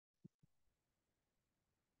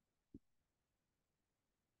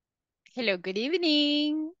Hello, good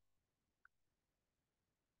evening.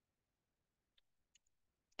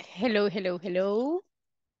 Hello, hello, hello.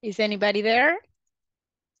 Is anybody there?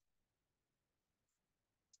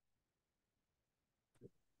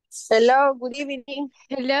 Hello, good evening.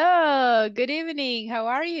 Hello, good evening. How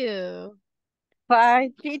are you?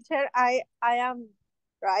 Fine, teacher. I am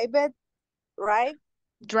private, right?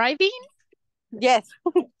 Driving? Yes,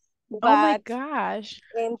 Oh my but gosh.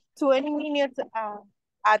 in 20 minutes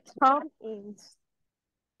at home is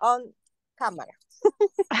on camera.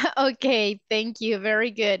 Okay, thank you.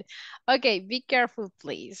 Very good. Okay, be careful,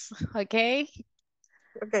 please. Okay,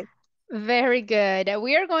 Okay. very good.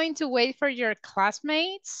 We are going to wait for your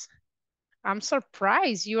classmates. I'm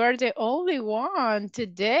surprised you are the only one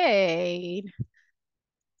today.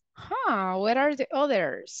 Huh, where are the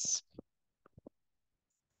others?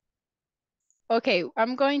 Okay,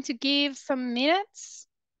 I'm going to give some minutes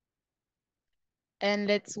and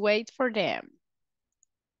let's wait for them.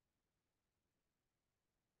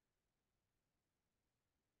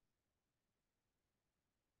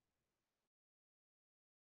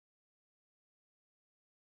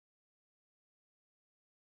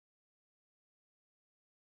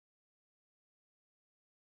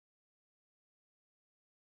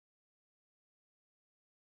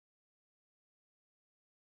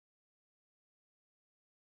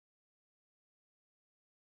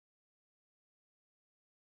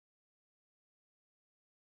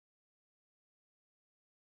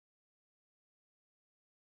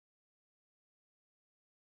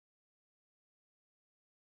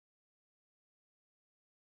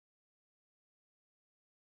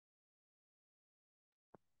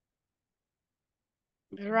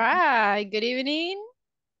 All right, good evening.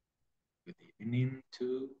 Good evening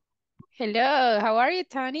to Hello, how are you,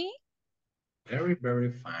 Tony? very,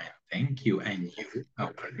 very fine. Thank you. And you, how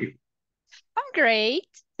are you? I'm great.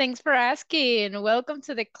 Thanks for asking. Welcome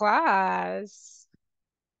to the class.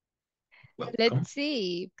 Welcome. Let's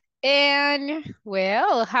see. And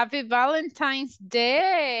well, happy Valentine's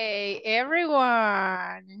Day,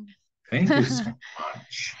 everyone. Thank you so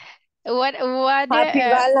much. What, Happy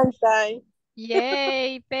Valentine.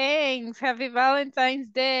 yay, thanks. Happy Valentine's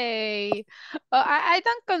Day. I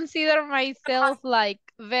don't consider myself like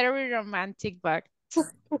very romantic, but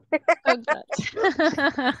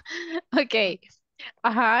congrats. Okay.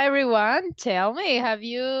 Hi everyone. Tell me, have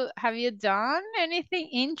you done anything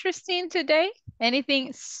interesting today?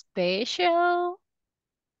 Anything special?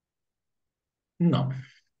 No,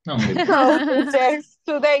 only that. No, teacher.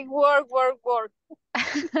 Today work.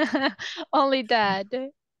 Only that.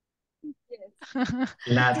 Yes.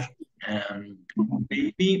 Last,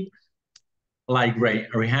 maybe like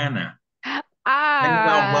Rihanna. And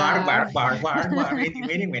Ah.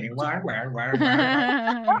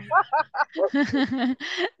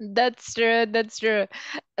 That's true. That's true.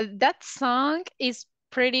 That song is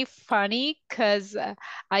pretty funny because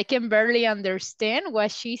I can barely understand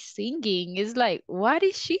what she's singing. It's like, what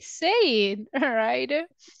is she saying? Right?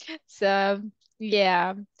 So,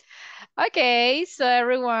 yeah. Okay, so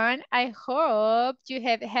everyone, I hope you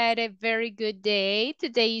have had a very good day.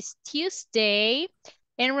 Today is Tuesday.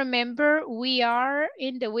 And remember, we are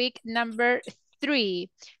in the week number 3.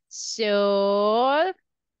 So,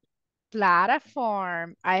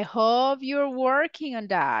 platform. I hope you're working on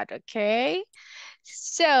that, okay?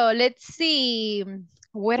 So, let's see.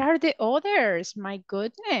 Where are the others? My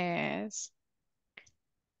goodness.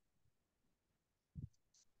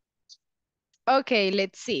 Okay,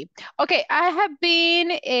 let's see. Okay, I have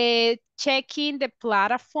been checking the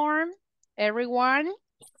platform, everyone.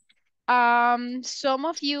 Some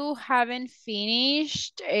of you haven't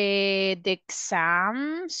finished the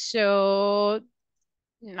exam, so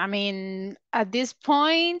I mean, at this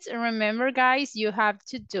point, remember, guys, you have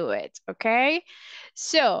to do it, okay?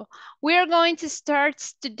 So we are going to start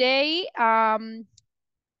today.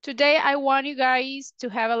 Today, I want you guys to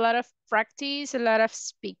have a lot of practice, a lot of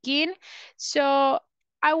speaking. So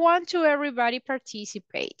I want to everybody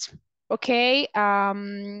participate, okay?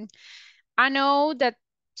 I know that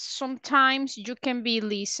sometimes you can be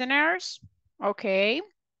listeners, okay?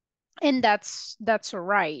 And that's all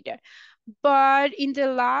right. But in the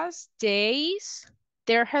last days,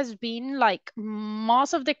 there has been like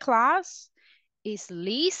most of the class is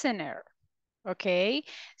listener. Okay,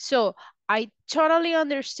 so I totally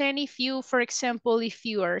understand if you, for example, if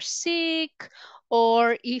you are sick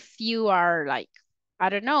or if you are like, I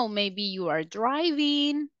don't know, maybe you are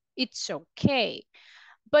driving, it's okay.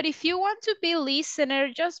 But if you want to be listener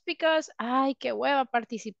just because, ay, qué hueva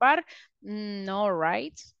participar, no,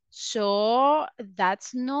 right? So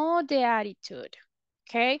that's not the attitude,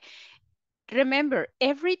 okay? Remember,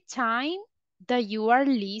 every time that you are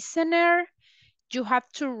listener, you have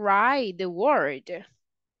to write the word.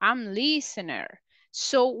 I'm listener.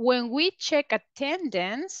 So when we check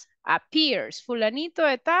attendance, appears, fulanito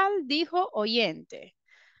de tal dijo oyente.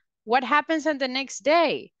 What happens on the next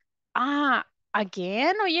day? Ah,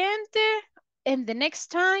 again oyente? And the next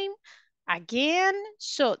time, again?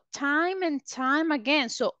 So time and time again.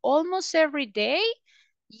 So almost every day,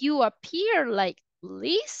 you appear like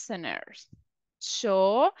listeners.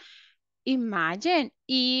 So imagine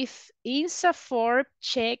if INSAFORP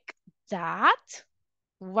check that,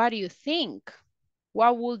 what do you think?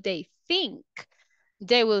 What would they think?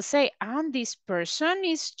 They will say, and this person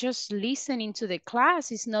is just listening to the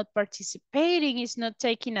class, is not participating, is not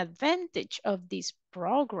taking advantage of this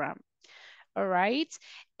program. All right.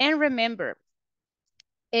 And remember,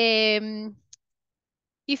 if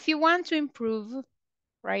you want to improve,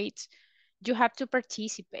 right, you have to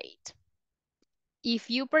participate. If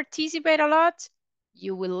you participate a lot,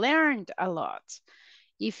 you will learn a lot.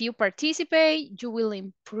 If you participate, you will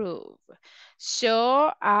improve.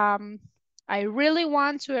 So I really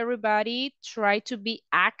want to everybody try to be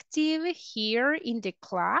active here in the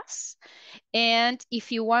class. And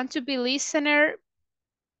if you want to be listener,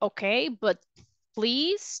 okay, but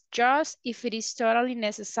please just if it is totally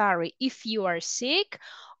necessary, if you are sick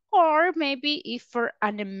or maybe if for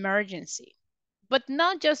an emergency, but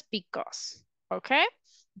not just because, okay?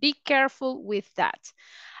 Be careful with that.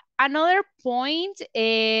 Another point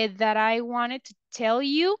that I wanted to tell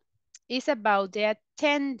you is about the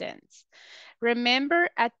attendance. Remember,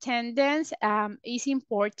 attendance is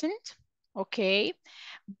important, okay?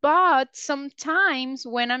 But sometimes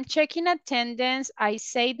when I'm checking attendance, I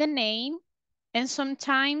say the name, and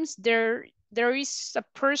sometimes there is a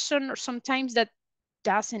person or sometimes that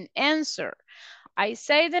doesn't answer. I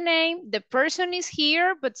say the name, the person is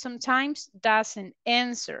here, but sometimes doesn't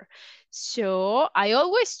answer. So I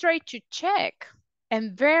always try to check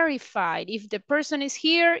and verify if the person is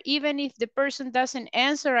here, even if the person doesn't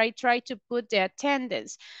answer, I try to put the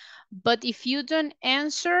attendance. But if you don't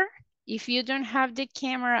answer, if you don't have the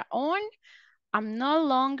camera on, I'm no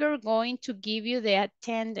longer going to give you the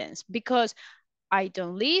attendance because I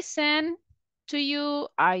don't listen to you,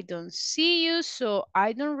 I don't see you, so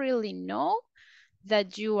I don't really know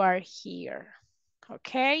that you are here.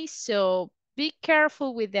 Okay, so be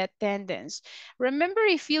careful with the attendance. Remember,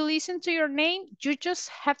 if you listen to your name, you just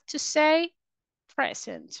have to say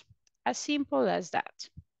present. As simple as that.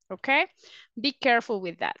 Okay, be careful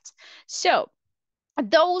with that. So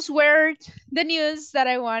those were the news that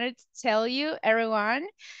I wanted to tell you, everyone.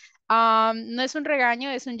 No es un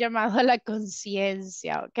regaño, es un llamado a la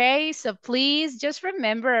conciencia, okay? So please just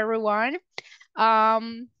remember, everyone,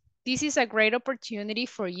 um, this is a great opportunity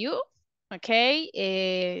for you,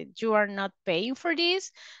 okay? You are not paying for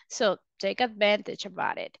this, so take advantage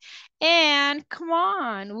about it. And come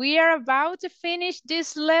on, we are about to finish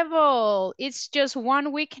this level. It's just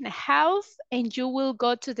 1 week and a half, and you will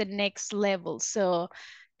go to the next level. So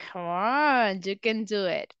come on, you can do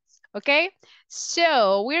it, okay?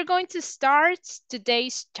 So we're going to start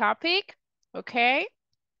today's topic, okay?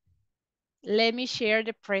 Let me share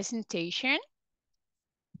the presentation.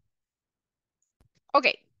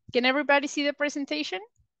 Okay, can everybody see the presentation?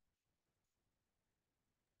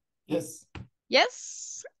 Yes.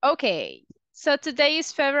 Yes? Okay, so today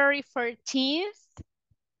is February 14th.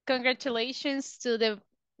 Congratulations to the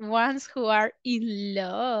ones who are in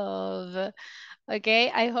love. Okay,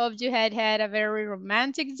 I hope you had a very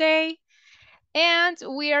romantic day. And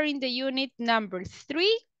we are in the unit number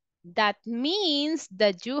 3. That means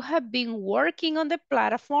that you have been working on the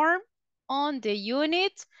platform on the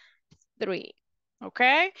unit 3.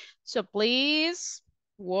 Okay, so please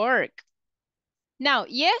work. Now,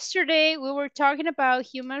 yesterday we were talking about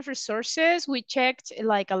human resources. We checked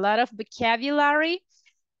like a lot of vocabulary.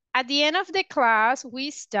 At the end of the class,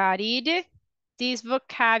 we studied this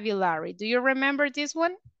vocabulary. Do you remember this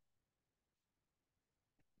one?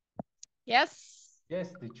 Yes?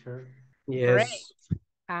 Yes, teacher. Great.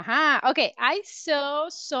 Yes. Okay, I saw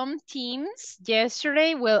some teams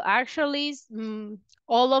yesterday. Well, actually,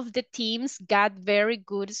 all of the teams got very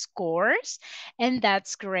good scores, and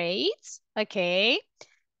that's great. Okay.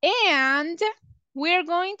 And we're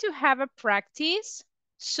going to have a practice.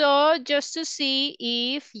 So just to see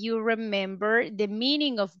if you remember the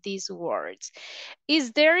meaning of these words.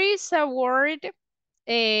 Is there a word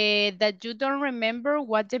that you don't remember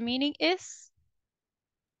what the meaning is?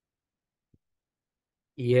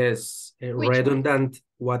 Yes. Which one? Redundant.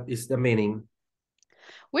 What is the meaning?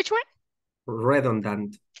 Which one?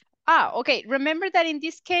 Redundant. Okay. Remember that in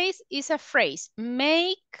this case is a phrase.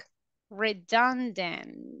 Make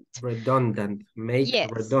Redundant. Redundant. Make Yes.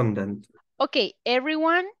 redundant. Okay,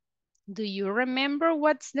 everyone, do you remember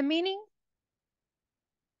what's the meaning?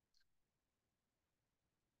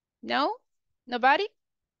 No? Nobody?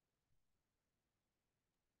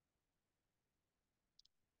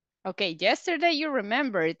 Okay, yesterday you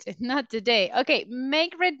remembered, not today. Okay,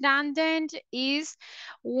 make redundant is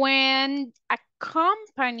when a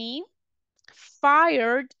company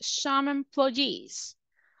fired some employees,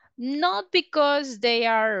 not because they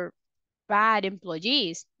are bad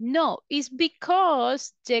employees. No, it's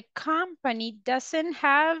because the company doesn't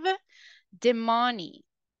have the money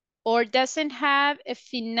or doesn't have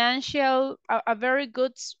a very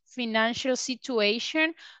good financial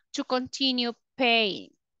situation to continue paying,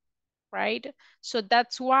 right? So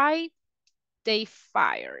that's why they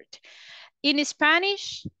fired. In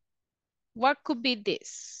Spanish, what could be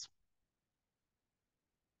this?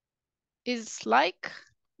 It's like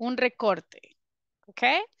un recorte,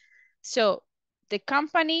 okay? So the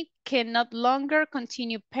company can no longer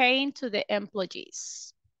continue paying to the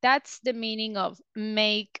employees. That's the meaning of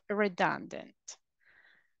make redundant.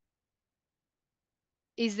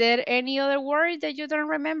 Is there any other word that you don't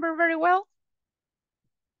remember very well?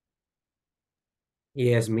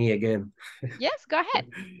 Yes, me again. Yes, go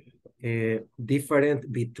ahead.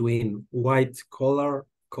 Different between white collar,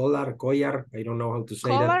 collar, I don't know how to say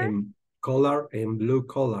that, Color? and collar and blue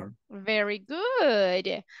collar. Very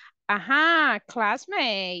good. Aha,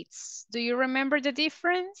 classmates. Do you remember the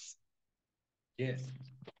difference? Yes.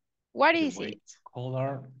 What The is white it?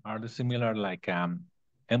 collar are the similar like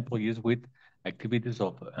employees with activities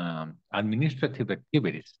of administrative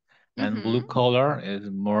activities, and blue collar is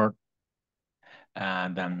more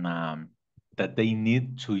than that they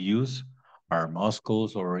need to use our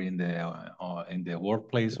muscles or in the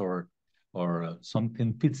workplace or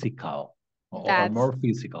something physical or That's more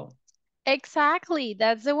physical. exactly,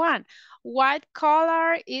 that's the one. White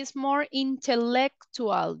collar is more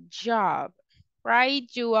intellectual job, right?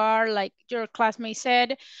 You are, like your classmate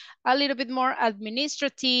said, a little bit more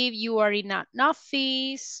administrative. You are in an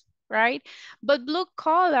office, right? But blue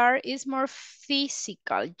collar is more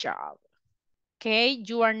physical job, okay?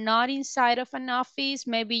 You are not inside of an office.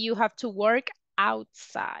 Maybe you have to work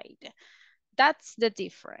outside. That's the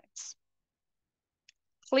difference.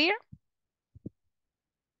 Clear?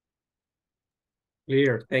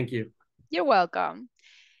 Clear, thank you. You're welcome.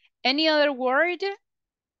 Any other word?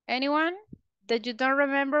 Anyone that you don't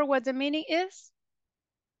remember what the meaning is?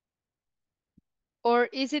 Or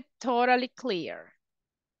is it totally clear?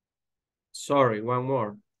 Sorry, one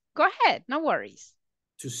more. Go ahead, no worries.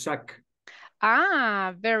 To suck.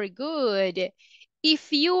 Ah, very good.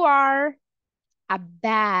 If you are a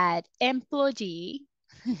bad employee,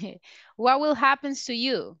 what will happen to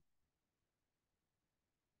you?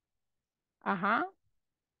 Uh-huh.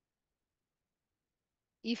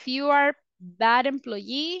 If you are bad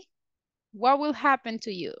employee, what will happen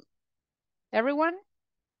to you? Everyone?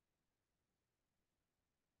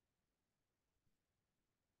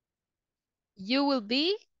 You will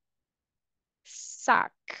be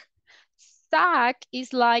sacked. Sack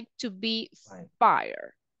is like to be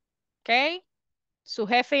fired. ¿Ok? Su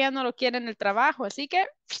jefe ya no lo quiere en el trabajo, así que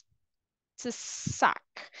to sack.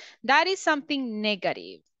 That is something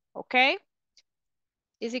negative. ¿Ok?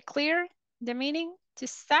 Is it clear, the meaning? To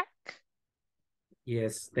sack?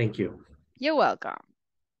 Yes, thank you. You're welcome.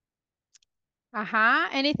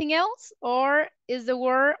 Anything else? Or is the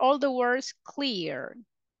word, all the words clear?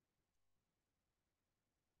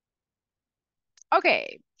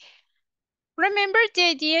 Okay. Remember, the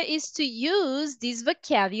idea is to use this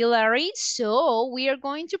vocabulary. So we are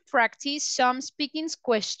going to practice some speaking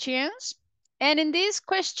questions. And in these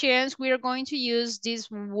questions, we are going to use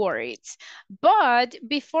these words. But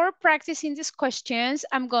before practicing these questions,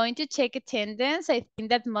 I'm going to take attendance. I think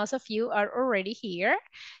that most of you are already here.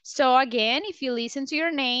 So again, if you listen to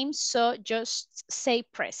your name, so just say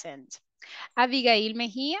present. Abigail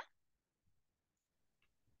Mejía.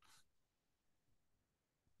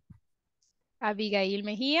 Abigail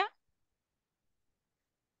Mejía.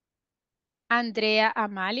 Andrea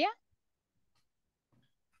Amalia.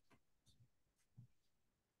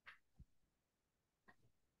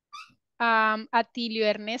 Atilio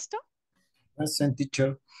Ernesto. Present,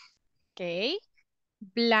 teacher. Ok.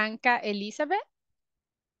 Blanca Elizabeth.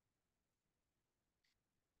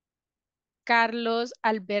 Carlos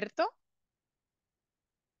Alberto.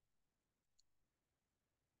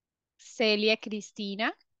 Celia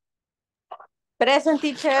Cristina. Present,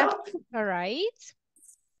 teacher. All right.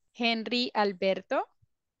 Henry Alberto.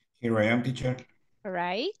 Here I am, teacher. All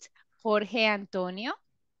right. Jorge Antonio.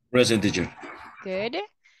 Present, teacher. Good.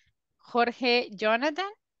 Jorge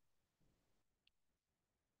Jonathan.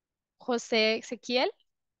 José Ezequiel.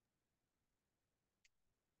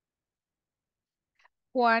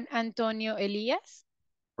 Juan Antonio Elías.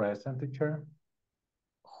 Present, teacher.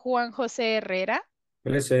 Juan José Herrera.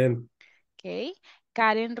 Present. Okay.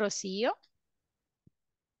 Karen Rocío.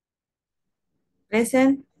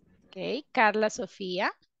 Present. Okay. Carla Sofía.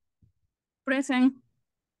 Present.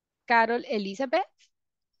 Carol Elizabeth.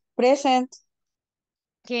 Present.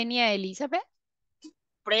 Kenia Elizabeth.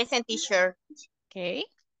 Present, teacher. Okay.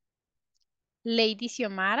 Lady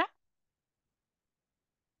Xiomara.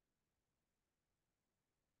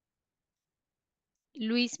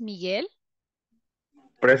 Luis Miguel.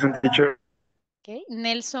 Present, teacher. Okay.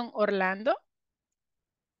 Nelson Orlando.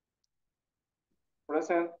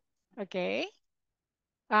 Present. Okay.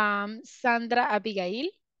 Sandra Abigail.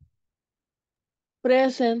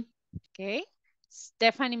 Present. Okay.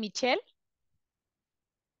 Stephanie Michelle.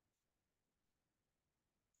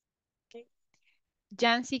 Okay.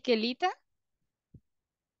 Jancy Kelita.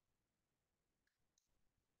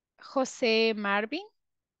 José Marvin.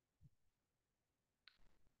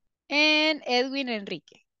 And Edwin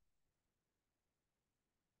Enrique.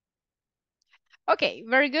 Okay,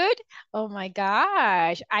 very good. Oh my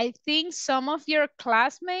gosh. I think some of your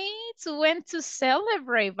classmates went to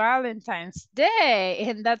celebrate Valentine's Day,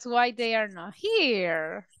 and that's why they are not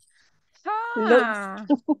here. Huh.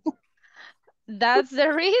 That's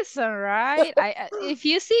the reason, right? If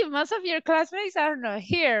you see, most of your classmates are not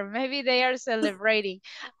here. Maybe they are celebrating.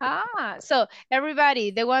 So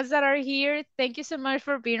everybody, the ones that are here, thank you so much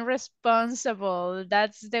for being responsible.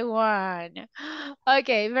 That's the one.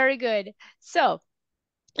 Okay, very good. So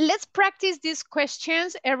let's practice these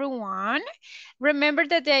questions, everyone. Remember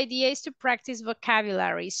that the idea is to practice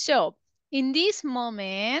vocabulary. So in this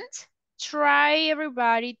moment, try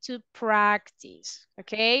everybody to practice,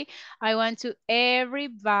 okay? I want to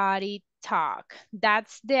everybody talk.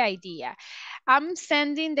 That's the idea. I'm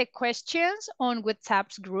sending the questions on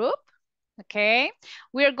WhatsApp's group, okay?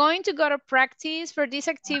 We're going to go to practice. For this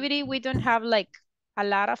activity, we don't have like a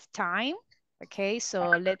lot of time, okay? So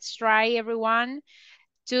let's try everyone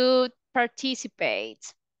to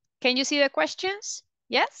participate. Can you see the questions?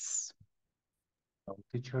 Yes? No,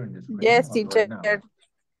 teacher, in the screen. Yes, or right now? teacher.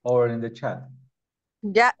 Or in the chat.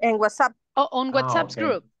 Yeah, and WhatsApp. Oh, on WhatsApp's Okay.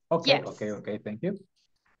 group. Okay, Yes. okay, thank you.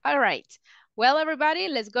 All right. Well, everybody,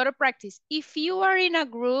 let's go to practice. If you are in a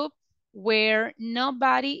group where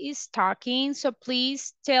nobody is talking, so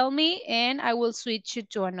please tell me and I will switch you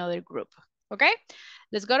to another group. Okay?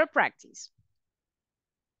 Let's go to practice.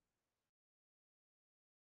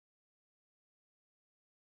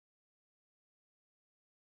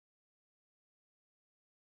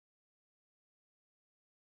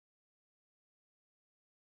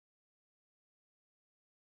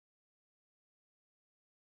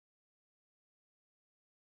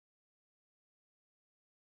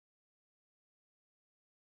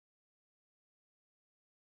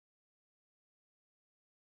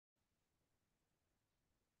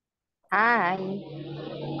 Hi.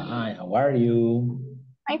 Hi, how are you?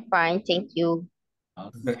 I'm fine, thank you.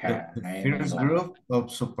 Okay, The I'm first glad. group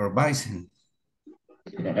of supervising.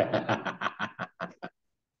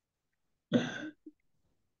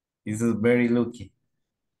 This is very lucky.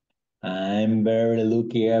 I'm very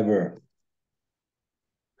lucky ever.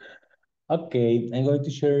 Okay, I'm going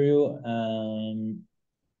to share you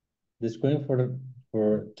the screen for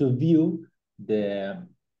to view the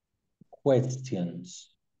questions.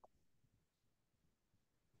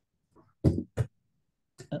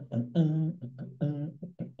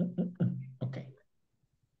 Okay.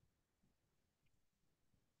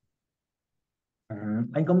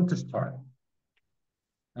 I'm going to start.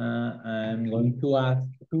 I'm going to ask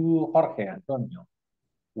to Jorge Antonio,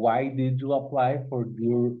 why did you apply for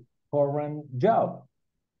your current job?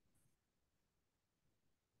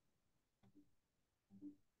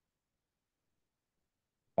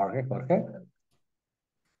 Jorge,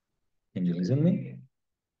 can you listen to me?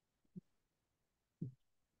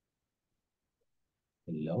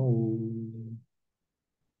 Hello.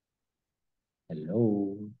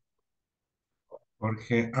 Hello.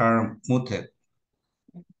 Jorge are muted.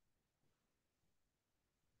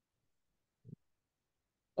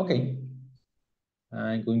 Okay.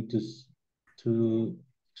 I'm going to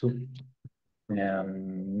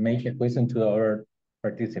make a question to our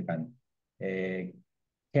participant. Ken,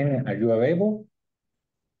 are you available?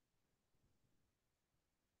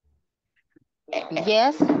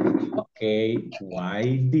 Yes. Okay. Why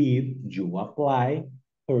did you apply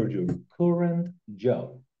for your current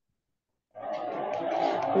job?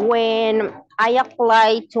 When I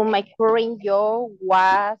applied to my current job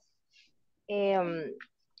was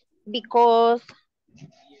because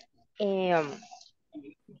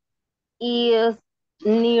is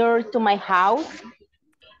near to my house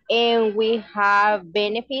and we have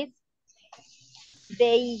benefits.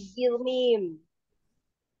 They give me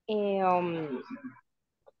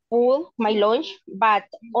full my lunch, but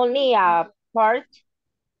only a part,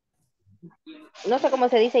 no sé cómo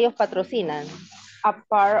se dice, ellos patrocinan, a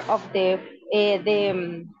part of the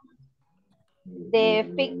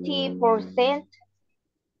 50%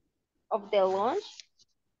 of the lunch.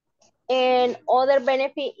 And other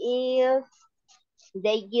benefit is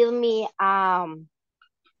they give me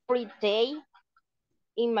free day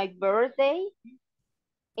in my birthday.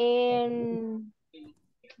 And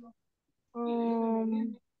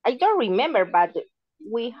I don't remember, but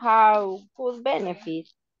we have good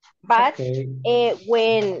benefits. But Okay.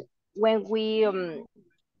 When we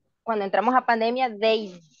cuando entramos a pandemia,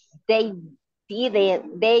 they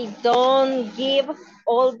don't give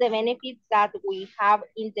all the benefits that we have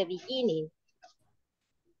in the beginning.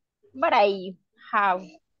 But I have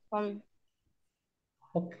some.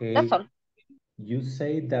 Okay. That's all. You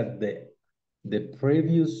say that the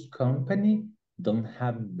previous company don't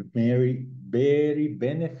have very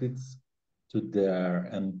benefits to their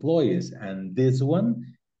employees, and this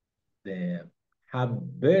one they have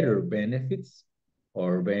better benefits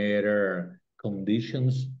or better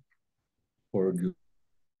conditions for you.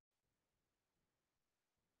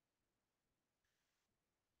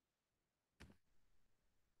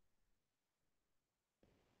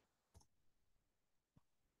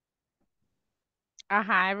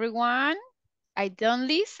 Everyone. I don't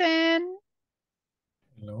listen.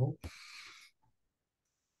 Hello.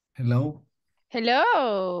 Hello.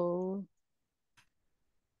 Hello.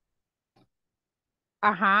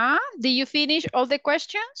 Did you finish all the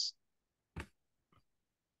questions?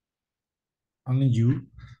 Only you.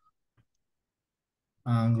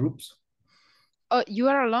 Groups. Oh, you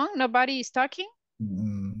are alone? Nobody is talking?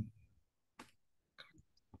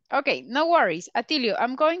 Okay, no worries. Atilio,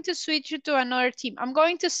 I'm going to switch you to another team. I'm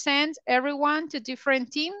going to send everyone to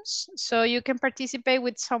different teams so you can participate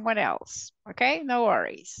with someone else. Okay, no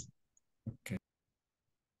worries. Okay.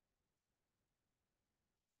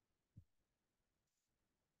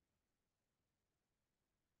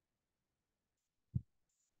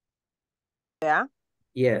 Yeah.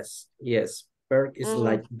 Yes, yes. Perk is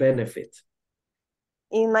like benefit.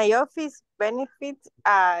 In my office benefit,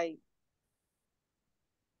 I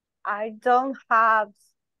don't have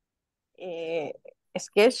a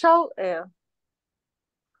schedule.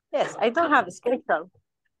 Yes, I don't have a schedule.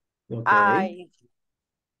 Okay.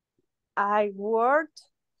 I worked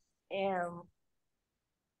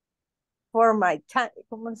for my time,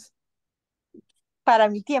 para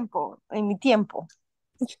mi tiempo, en mi tiempo.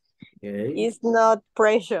 Okay. It's not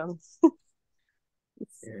pressure.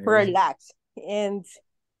 It's relaxed. And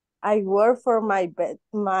I work for my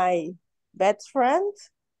best friend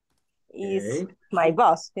is my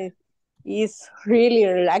boss. He's really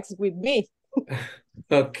relaxed with me.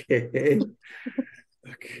 Okay.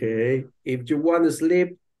 Okay. If you want to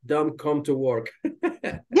sleep, don't come to work.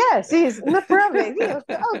 Yes, it's no problem.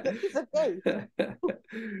 It's okay.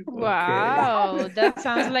 Wow, that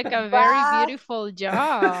sounds like a very beautiful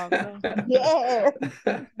job. Yeah.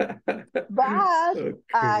 But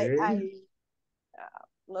Okay.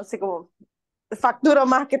 no sé cómo, facturo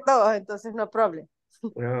más que todo, entonces no problem.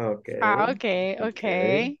 Okay.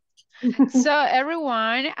 Okay. So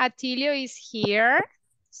everyone, Atilio is here.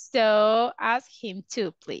 So ask him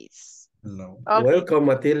too, please. Hello. Okay. Welcome,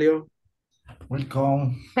 Atilio.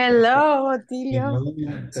 Welcome. Hello, Atilio.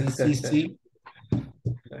 Sí.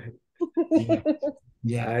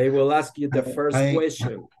 Yeah. I will ask you the first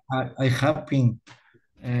question. I happy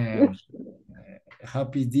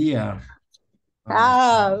year.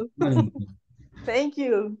 Thank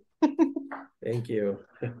you. Thank you.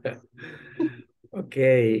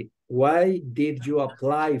 Okay. Why did you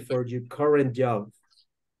apply for your current job?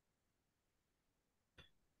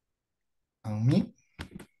 Me?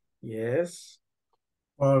 Yes.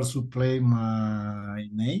 For supply my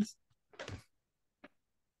needs.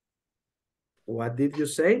 What did you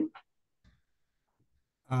say?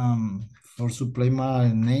 For supply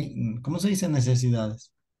my need. ¿Cómo se dice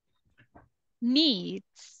necesidades?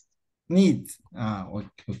 Needs. Needs.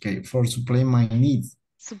 Okay. For supply my needs.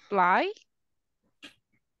 Supply?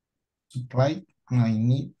 Supply my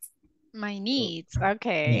needs. My needs.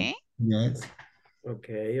 Okay. Yes.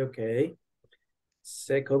 Okay.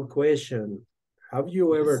 Second question. Have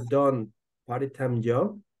you ever done part-time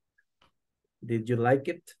job? Did you like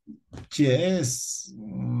it? Yes.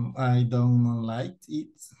 I don't like it.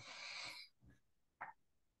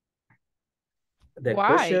 The Why?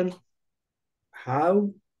 question,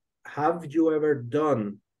 how have you ever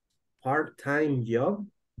done part-time job?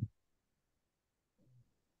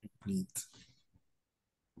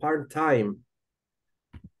 Part-time.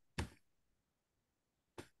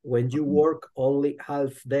 When you work only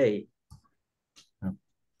half day.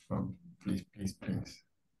 Please.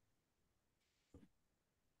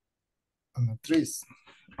 Trees.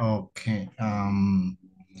 Okay.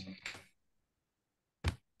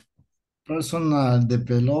 Personal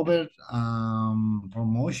developer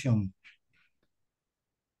promotion.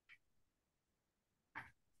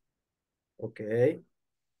 Okay.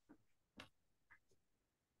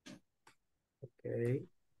 Okay.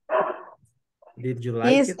 Did you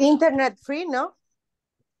like Is it? internet free, no?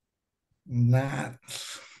 Nah.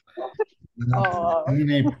 Oh.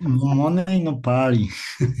 Money no party.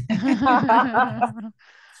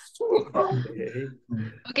 Okay.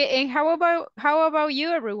 Okay, and how about you,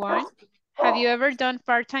 everyone? Have you ever done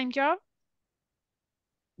part-time job?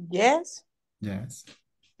 Yes. Yes.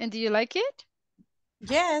 And do you like it?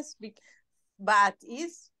 Yes. But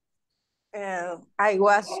I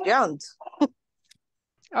was young.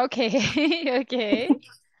 Okay, okay.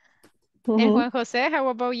 And Juan Jose, how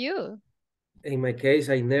about you? In my case,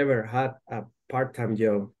 I never had a part-time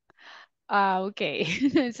job. Ah, okay.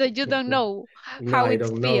 So you don't know No, how I it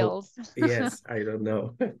don't know. feels. Yes, I don't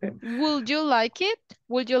know. Would you like it?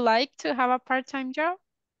 Would you like to have a part-time job?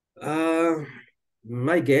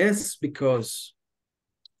 My guess, because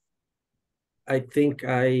I think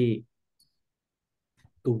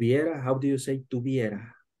tuviera, how do you say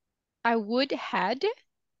tuviera? I would had.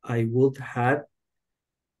 I would have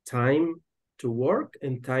time to work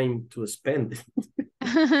and time to spend.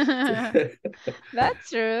 That's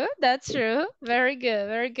true. That's true. Very good.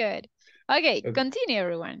 Very good. Okay, continue,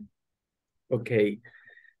 everyone. Okay.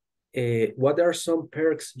 What are some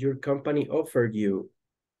perks your company offered you?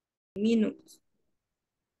 Minutes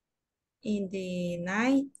in the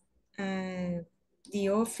night, the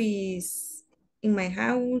office in my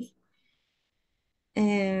house,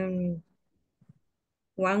 and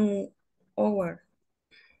 1 hour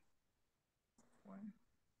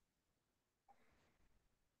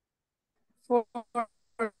for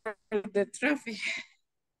the traffic.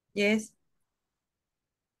 Yes.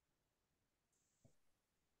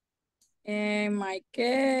 In my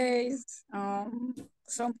case,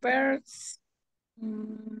 some perks. I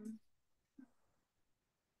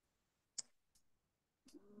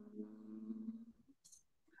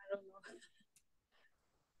don't know.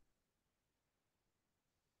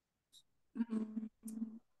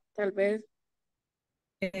 Tal vez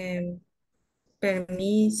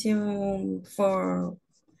permission for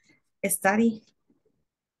study.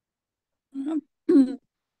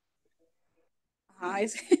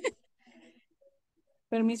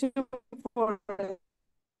 Permiso for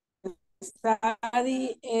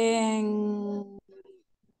study and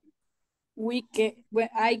when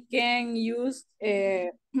I can use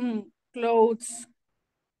clothes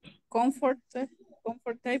comfortable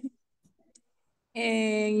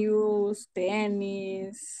and use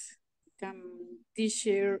tennis,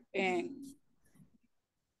 t-shirt and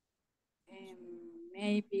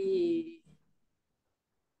maybe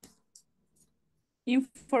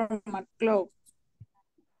informal clothes.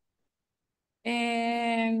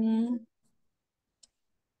 And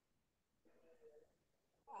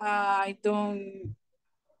I don't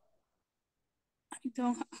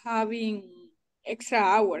having extra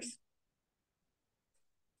hours.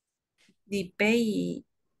 The pay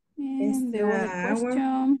and the other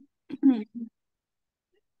question.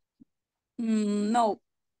 No,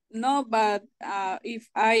 but if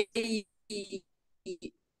I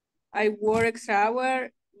work extra hour,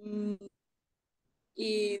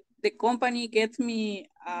 if the company gets me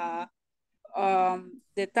the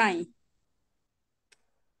time.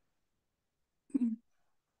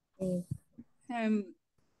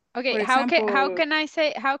 Okay, For how example, can I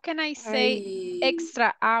say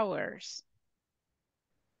extra hours?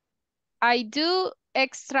 I do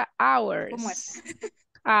extra hours.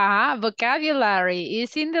 Vocabulary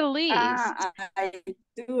is in the list. I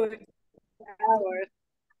do extra hours.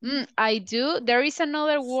 I do. There is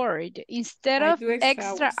another word. Instead I of do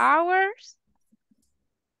extra hours,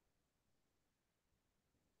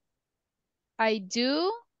 I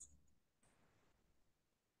do.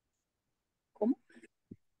 ¿Cómo?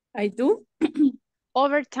 I do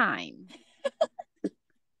Overtime.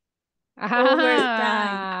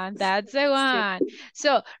 overtime. That's the one.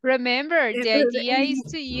 So remember, the idea is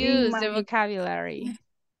to in use my the vocabulary.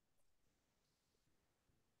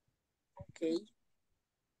 Okay.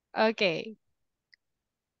 Okay.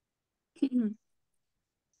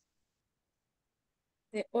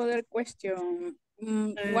 The other question,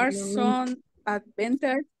 what some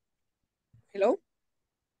advantage? Hello?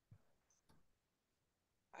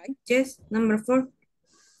 Hi. Yes, number 4.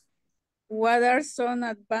 What are some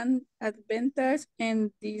advantages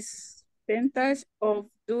and disadvantages of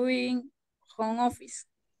doing home office?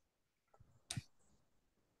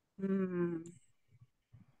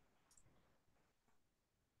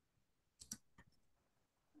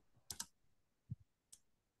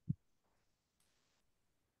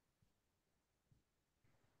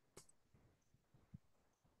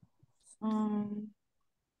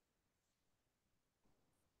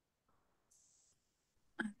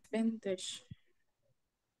 Advantage.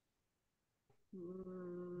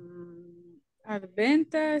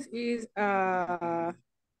 Advantage is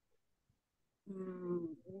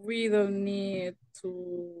we don't need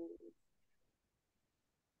to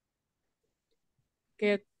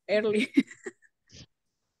get early.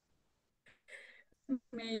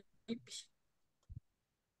 Maybe.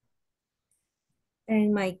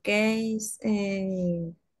 In my case,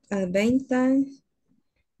 advantage,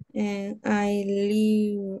 and I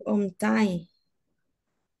leave on time.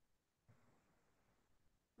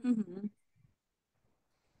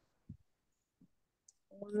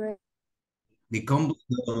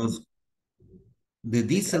 Because the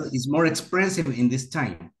diesel is more expensive in this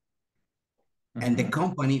time, and the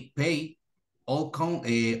company pay all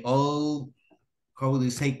how do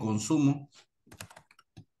you say consume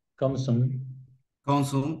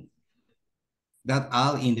that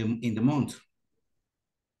all in the month,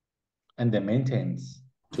 and the maintenance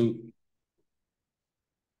too.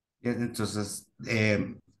 Yeah, entonces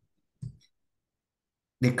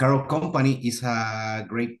the car company is a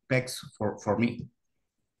great pex for me.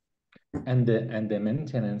 And the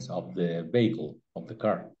maintenance of the vehicle, of the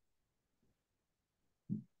car,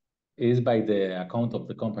 is by the account of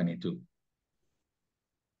the company too.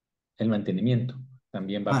 El mantenimiento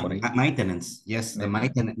también va por ahí. Maintenance, yes, the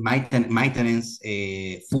maintenance,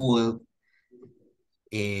 fuel,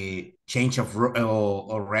 change of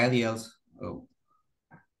or radials,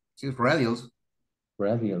 radials.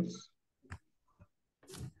 What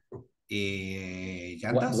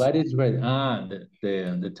is red?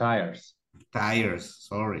 The tires. Tires,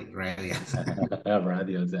 sorry, radials.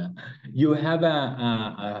 Radials. You have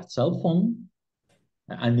a cell phone,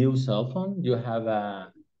 a new cell phone. You have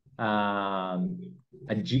a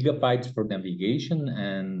gigabyte for navigation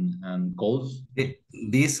and calls.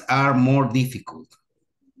 These are more difficult.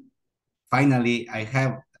 Finally, I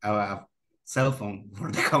have a cell phone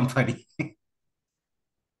for the company.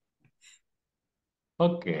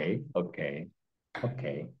 Okay.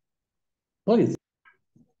 Please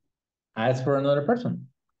ask for another person.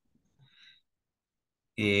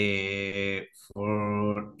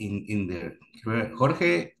 For in the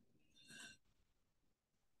Jorge,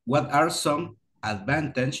 what are some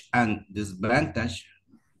advantage and disadvantage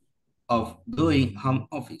of doing home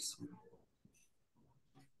office?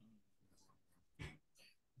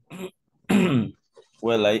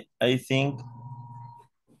 Well, I think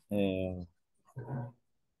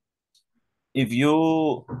if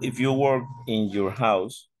you work in your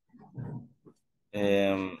house,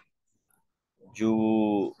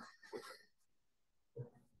 you,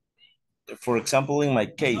 for example, in my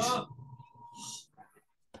case,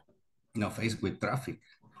 no, faced with traffic.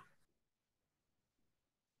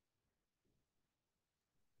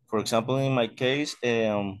 For example, in my case,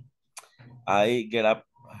 I get up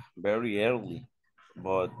very early,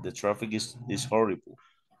 but the traffic is horrible.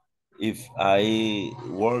 If I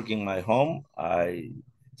work in my home, I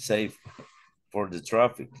save for the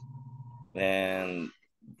traffic and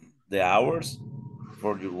the hours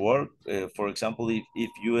for your work. For example,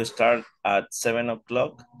 if you start at 7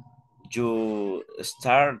 o'clock, you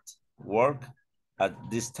start work at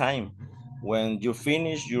this time. When you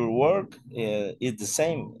finish your work, it's the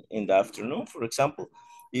same in the afternoon. For example,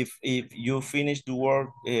 if you finish the work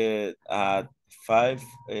at 5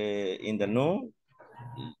 in the noon,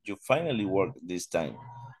 you finally work this time.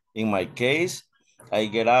 In my case, I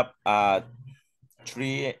get up at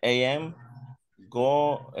 3 a.m.,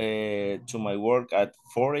 go to my work at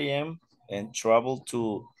 4 a.m. and travel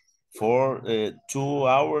to 2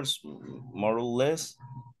 hours, more or less.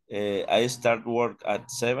 I start work at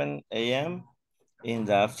 7 a.m. in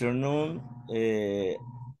the afternoon,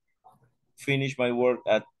 finish my work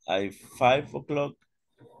at 5 o'clock,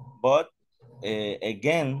 but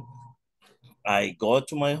again, I go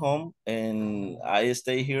to my home and I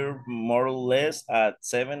stay here more or less at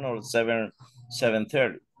 7 or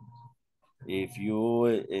 7:30. If you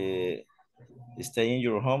stay in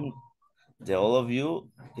your home, the all of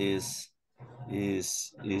you is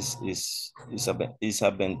is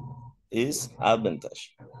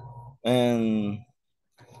advantage, and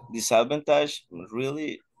disadvantage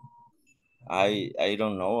really I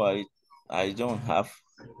don't know. I don't have.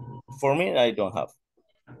 For me, I don't have.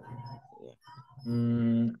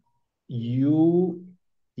 You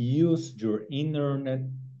use your internet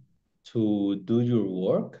to do your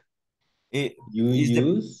work. You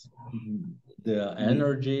use the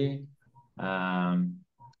energy. I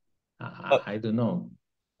don't know.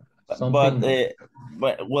 But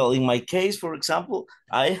well, in my case, for example,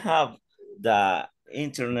 I have the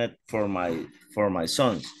internet for my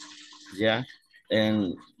sons, yeah,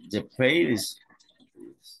 and the pay is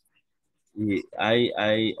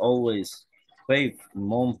I always pay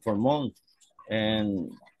month for month,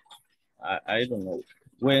 and I don't know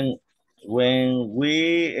when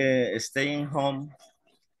we staying home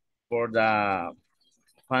for the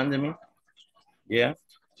pandemic, yeah,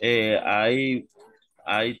 I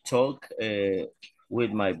talk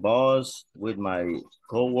with my boss, with my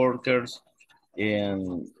coworkers,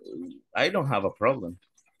 and I don't have a problem.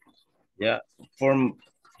 Yeah, for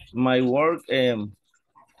my work, it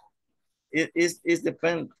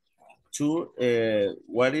depends to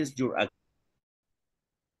what is your.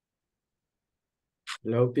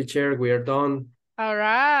 Hello, teacher. We are done. All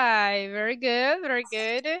right. Very good. Very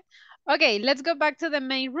good. Okay, let's go back to the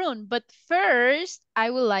main room. But first, I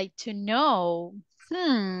would like to know,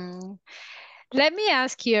 let me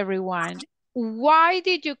ask you, everyone, why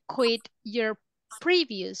did you quit your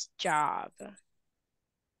previous job?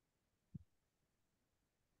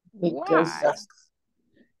 Because Why?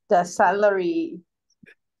 the salary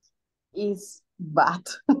is bad.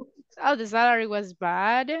 Oh, the salary was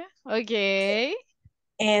bad. Okay.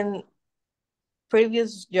 And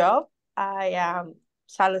previous job, I am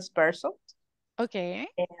salesperson. Okay.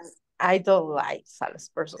 And I don't like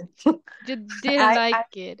salesperson. You didn't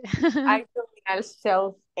like it. I don't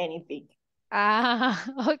sell anything.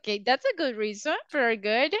 Okay, that's a good reason. Very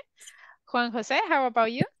good. Juan Jose, how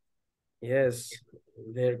about you? Yes,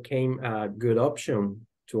 there came a good option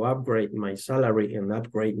to upgrade my salary and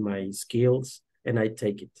upgrade my skills, and I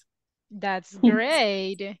take it. That's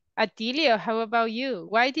great. Atilio, how about you?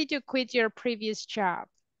 Why did you quit your previous job?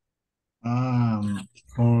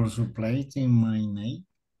 For supplying my need.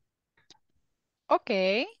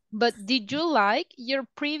 Okay, but did you like your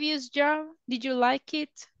previous job? Did you like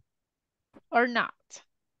it or not?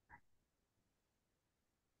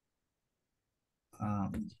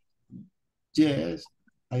 Yes,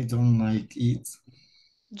 I don't like it.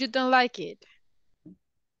 You don't like it?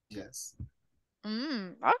 Yes.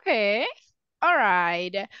 Okay. All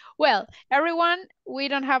right. Well, everyone, we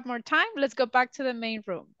don't have more time. Let's go back to the main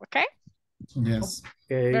room, okay? Yes.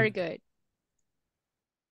 Okay. Very good.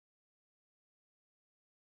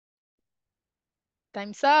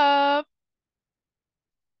 Time's up.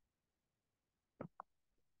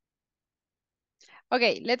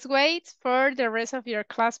 Okay, let's wait for the rest of your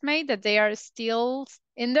classmates that they are still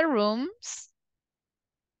in the rooms.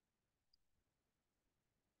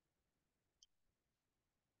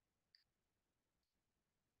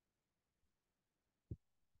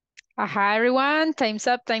 Aha, everyone, time's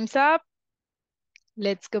up, time's up.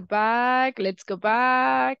 Let's go back, let's go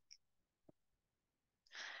back.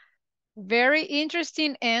 Very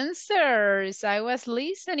interesting answers I was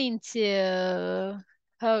listening to.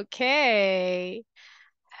 Okay.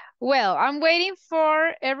 Well, I'm waiting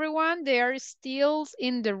for everyone. They are still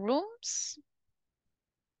in the rooms.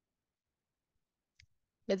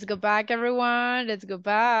 Let's go back, everyone. Let's go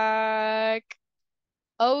back.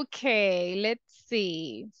 Okay, let's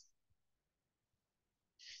see.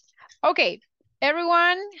 Okay,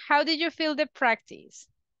 everyone, how did you feel the practice?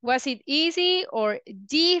 Was it easy or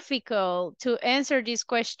difficult to answer these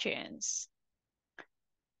questions?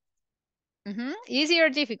 Easy or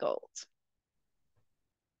difficult?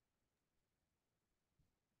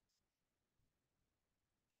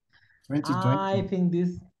 I think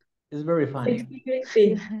this is very funny.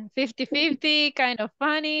 50-50. 50-50, kind of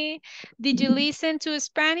funny. Did you listen to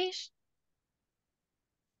Spanish?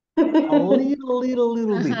 A little bit.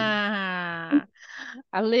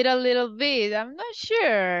 A little bit. I'm not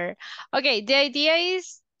sure. Okay, the idea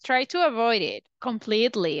is try to avoid it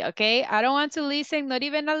completely, okay? I don't want to listen, not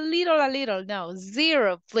even a little. No,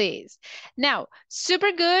 zero, please. Now,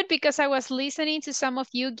 super good because I was listening to some of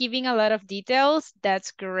you giving a lot of details.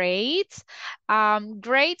 That's great.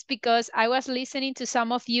 Great because I was listening to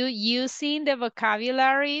some of you using the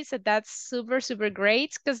vocabulary. So that's super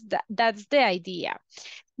great because that's the idea.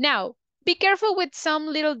 Now, be careful with some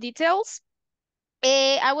little details.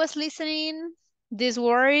 I was listening this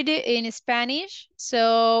word in Spanish.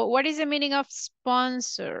 So what is the meaning of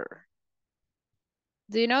sponsor?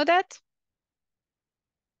 Do you know that?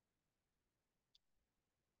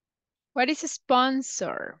 What is a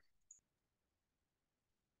sponsor?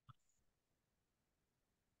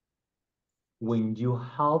 When you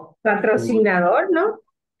help. Patrocinador, ¿no?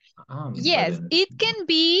 Yes, it can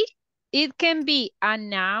be a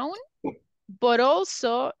noun, but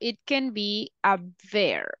also it can be a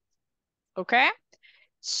verb. Okay?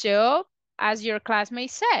 So, as your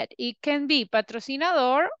classmate said, it can be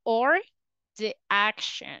patrocinador or the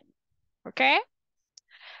action. Okay?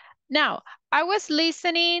 Now, I was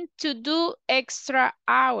listening to do extra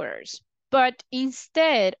hours, but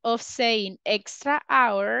instead of saying extra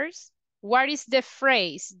hours, what is the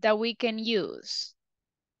phrase that we can use?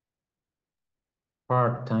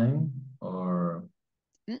 Part-time or?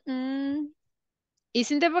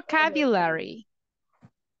 It's in the vocabulary.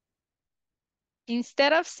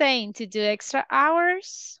 Instead of saying to do extra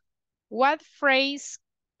hours, what phrase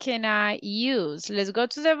can I use? Let's go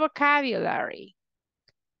to the vocabulary.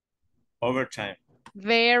 Overtime.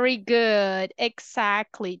 Very good.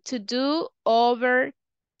 Exactly. To do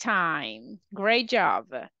overtime. Great job.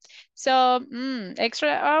 So, extra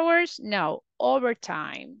hours? No,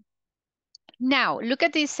 overtime. Now, look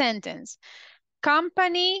at this sentence.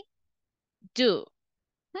 Company do.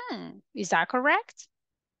 Is that correct?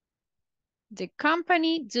 The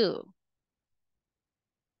company do.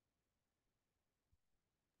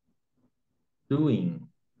 Doing.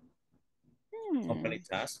 Company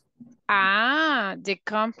task. The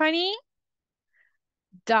company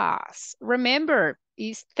does. Remember,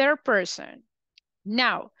 it's third person.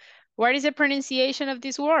 Now, what is the pronunciation of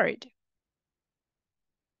this word?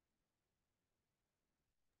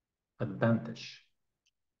 Advantage.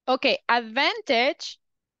 Okay, advantage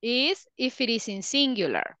is if it is in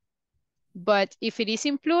singular. But if it is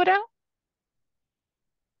in plural?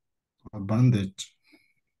 Advantage.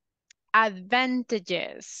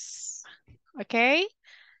 Advantages. Okay?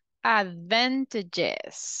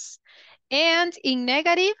 Advantages. And in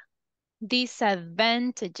negative,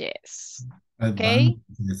 disadvantages. Okay?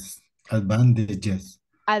 Advantages. Advantages.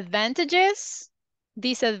 Advantages,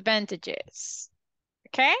 disadvantages.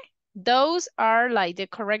 Okay? Those are like the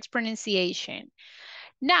correct pronunciation.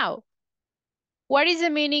 Now, what is the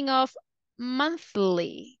meaning of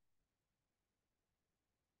monthly?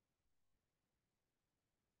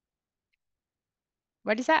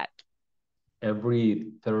 What is that?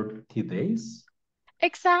 Every 30 days?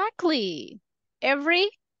 Exactly. Every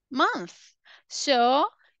month. So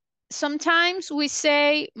sometimes we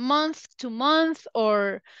say month to month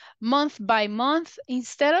or month by month.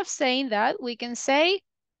 Instead of saying that, we can say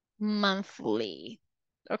monthly.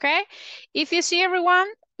 Okay? If you see everyone,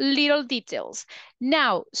 little details.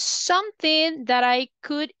 Now, something that I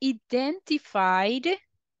could identify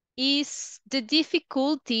is the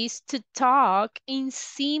difficulties to talk in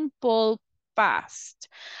simple past.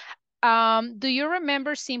 Do you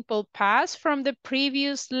remember simple past from the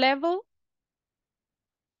previous level?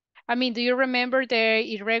 I mean, do you remember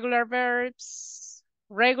the irregular verbs,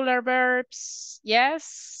 regular verbs?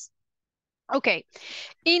 Yes? Okay.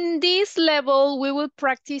 In this level, we will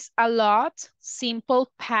practice a lot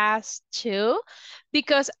simple past too,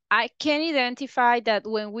 because I can identify that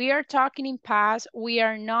when we are talking in past, we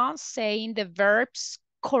are not saying the verbs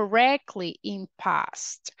correctly in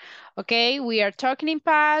past. Okay, we are talking in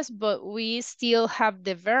past, but we still have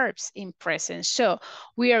the verbs in present. So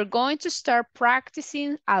we are going to start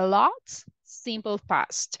practicing a lot simple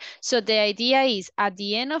past. So the idea is at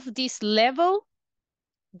the end of this level,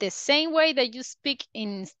 the same way that you speak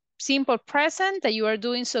in simple present that you are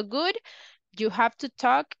doing so good, you have to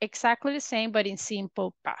talk exactly the same, but in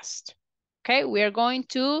simple past. Okay, we are going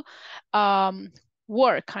to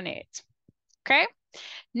work on it. Okay,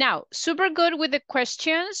 now, super good with the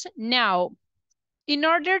questions. Now, in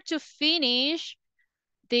order to finish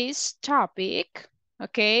this topic,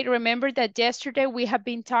 okay, remember that yesterday we have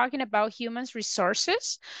been talking about human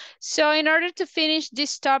resources. So in order to finish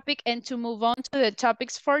this topic and to move on to the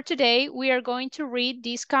topics for today, we are going to read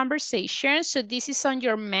this conversation. So this is on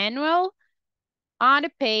your manual on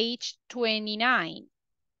page 29.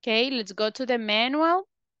 Okay, let's go to the manual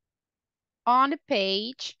on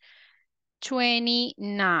page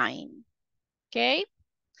 29. Okay.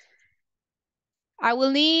 I will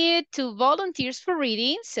need 2 volunteers for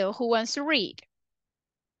reading. So who wants to read?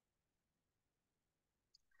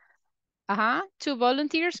 2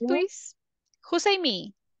 volunteers, please. Who say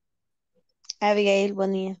me? Abigail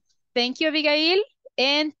Bonilla. Thank you, Abigail.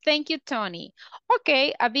 And thank you, Tony.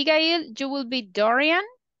 Okay, Abigail, you will be Dorian.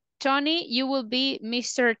 Tony, you will be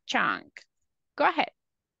Mr. Chang. Go ahead.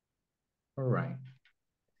 All right.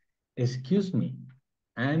 Excuse me,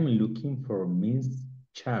 I'm looking for Miss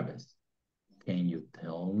Chavez. Can you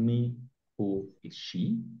tell me who is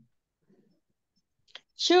she?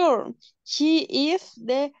 Sure, she is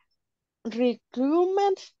the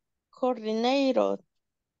recruitment coordinator.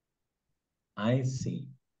 I see.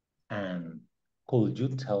 And could you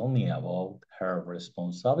tell me about her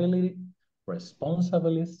responsibilities?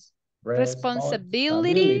 Responsibilities?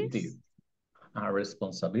 Responsibilities.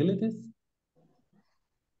 Responsibilities?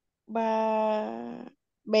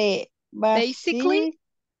 Basically.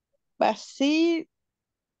 Basically,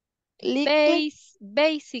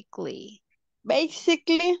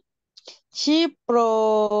 Basically. she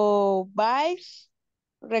provides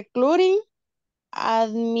recruiting,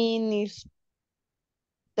 Administrative.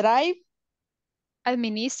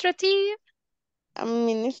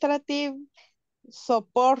 administrative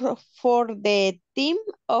support for the team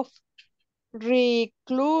of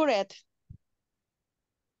recruited.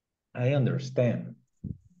 I understand.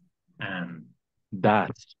 And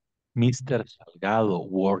does Mr. Salgado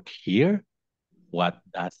work here? What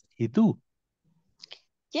does he do?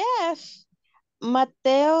 Yes,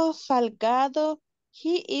 Mateo Salgado,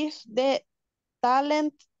 he is the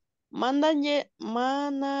talent management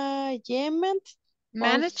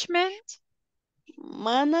Management.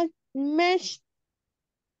 management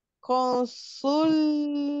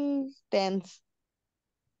consultants.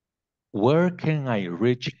 Where can I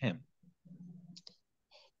reach him?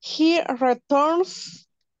 He returns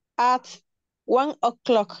at 1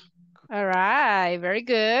 o'clock. All right, very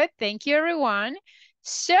good. Thank you, everyone.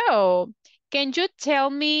 So, can you tell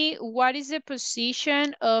me what is the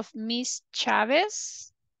position of Miss Chavez?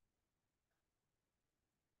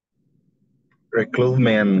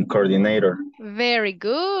 Recruitment coordinator. Very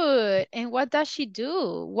good. And what does she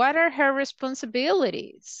do? What are her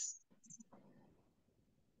responsibilities?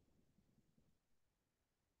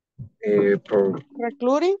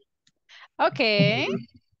 Recruiting. Okay.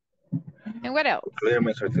 And what else?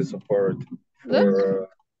 Administrative support Look.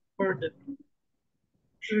 for the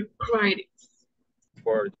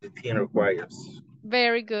team requires.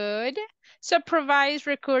 Very good. So provides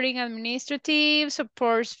recruiting administrative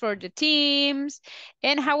supports for the teams.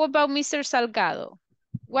 And how about Mr. Salgado?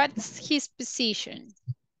 What's his position?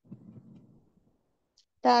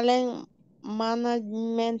 Talent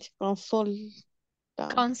management consultant.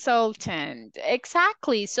 Consultant.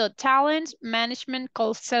 Exactly. So talent management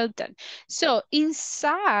consultant. So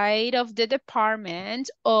inside of the department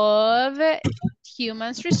of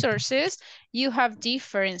human resources, you have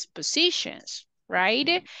different positions,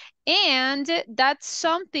 right? And that's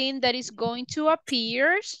something that is going to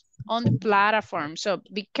appear on the platform. So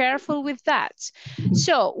be careful with that.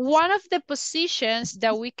 So one of the positions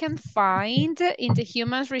that we can find in the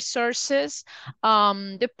human resources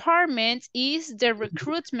department is the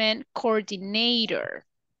recruitment coordinator.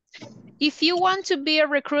 If you want to be a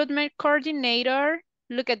recruitment coordinator,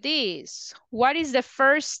 look at this. What is the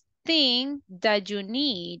first thing that you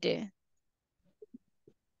need?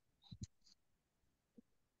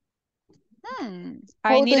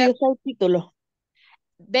 How do you say título?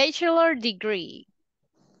 Bachelor degree.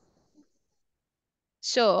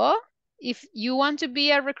 So if you want to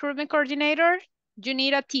be a recruitment coordinator, you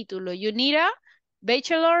need a título. You need a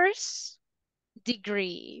bachelor's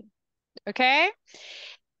degree. Okay?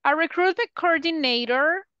 A recruitment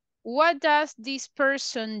coordinator, what does this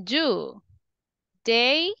person do?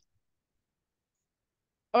 They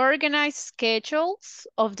organize schedules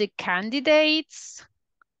of the candidates,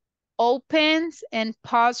 opens and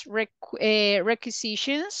posts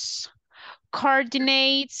requisitions,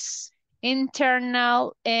 coordinates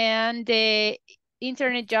internal and the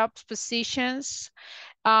internet jobs positions,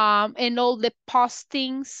 and all the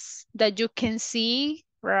postings that you can see,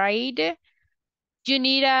 right? You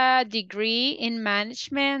need a degree in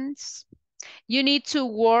management. You need to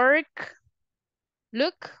work,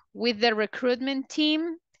 look, with the recruitment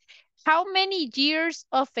team. How many years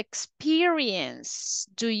of experience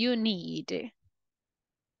do you need?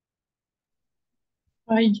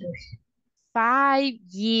 5 years. 5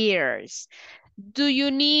 years. Do you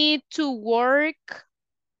need to work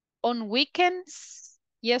on weekends?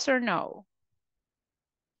 Yes or no?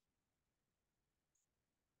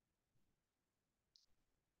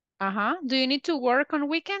 Do you need to work on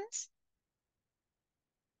weekends?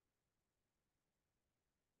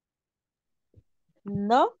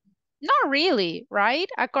 No. Not really, right?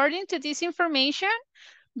 According to this information,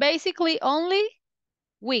 basically only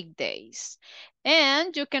weekdays.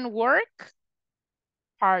 And you can work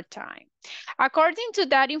part-time. According to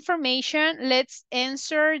that information, let's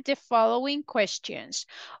answer the following questions.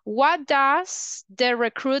 What does the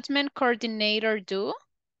recruitment coordinator do?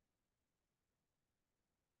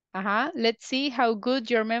 Let's see how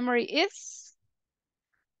good your memory is.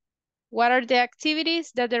 What are the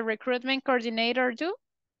activities that the recruitment coordinator do?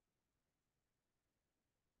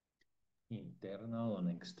 Internal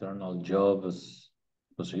and external jobs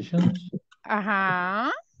positions.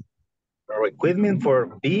 Recruitment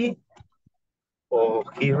for B or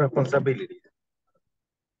key responsibilities.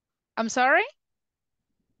 I'm sorry?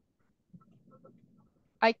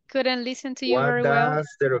 I couldn't listen to you very well. What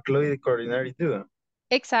does the recruitment coordinator do?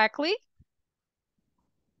 Exactly.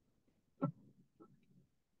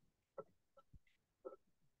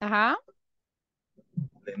 The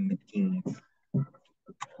meetings.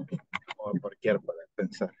 O cualquier para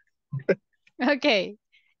pensar. Okay.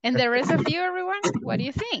 And the rest of you, everyone, what do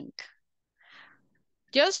you think?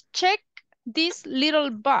 Just check this little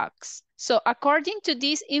box. So according to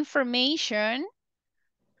this information,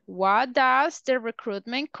 what does the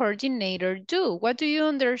recruitment coordinator do? What do you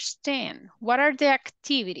understand? What are the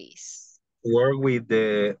activities? Work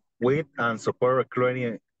with and support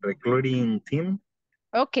recruiting team.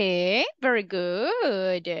 Okay, very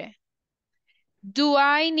good. Do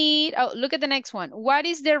I need, oh, look at the next one. What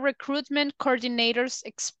is the recruitment coordinator's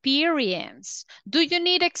experience? Do you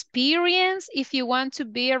need experience if you want to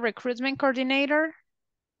be a recruitment coordinator?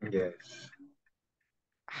 Yes.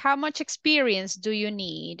 How much experience do you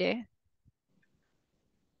need? In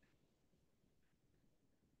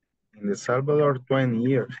El Salvador, 20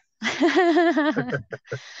 years.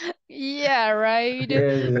 Yeah, right.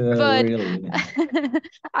 Yeah, But really.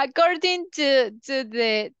 according to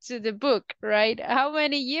the book, right? How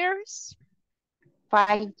many years?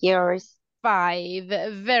 5 years. 5.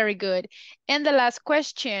 Very good. And the last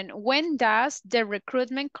question, when does the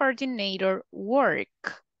recruitment coordinator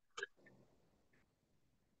work?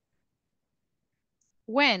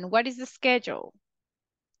 When? What is the schedule?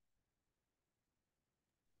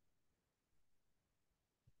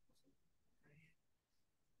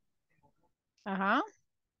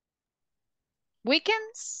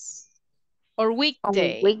 Weekends or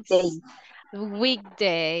weekdays? Weekdays.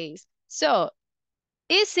 Weekdays. So,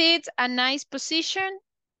 is it a nice position?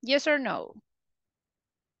 Yes or no?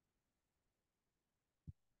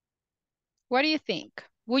 What do you think?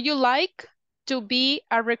 Would you like to be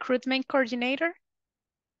a recruitment coordinator?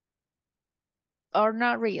 Or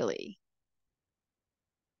not really?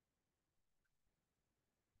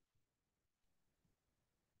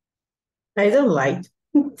 I don't like.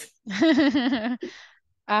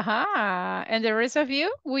 And the rest of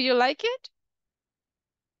you, would you like it?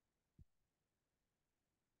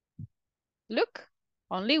 Look,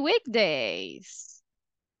 only weekdays.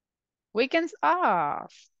 Weekends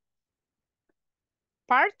off.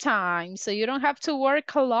 Part-time, so you don't have to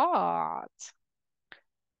work a lot.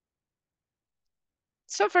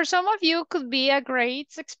 So for some of you could be a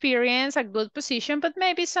great experience, a good position, but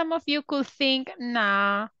maybe some of you could think,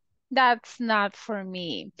 nah, that's not for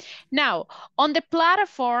me. Now, on the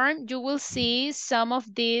platform, you will see some of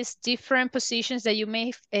these different positions that you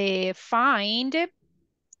may find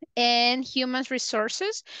and human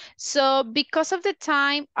resources. So because of the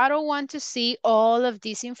time, I don't want to see all of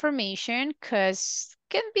this information because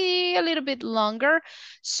can be a little bit longer.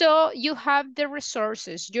 So you have the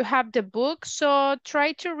resources, you have the book, so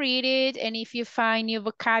try to read it. And if you find new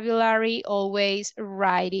vocabulary, always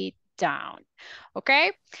write it down.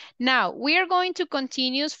 Okay, now we are going to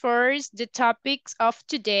continue first the topics of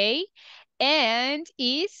today, and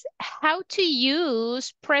is how to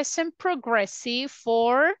use present progressive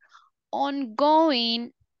for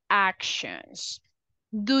ongoing actions.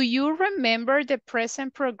 Do you remember the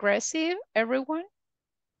present progressive, everyone?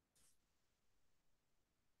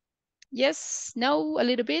 Yes, no, a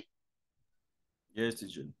little bit? Yes,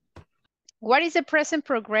 teacher. What is the present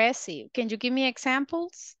progressive? Can you give me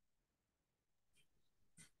examples?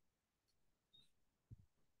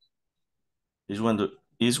 When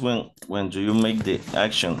do you make the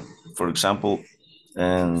action, for example,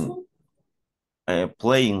 and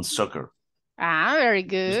playing soccer. Very It's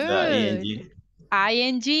good. the ing.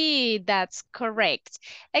 ING, that's correct.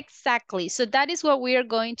 Exactly. So that is what we are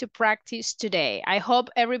going to practice today. I hope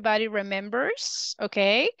everybody remembers,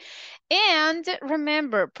 okay? And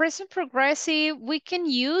remember, present progressive, we can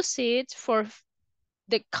use it for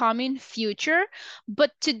the coming future,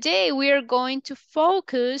 but today we are going to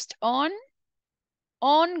focus on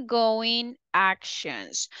ongoing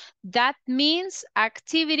actions. That means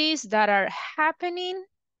activities that are happening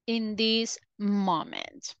in this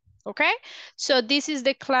moment. Okay, so this is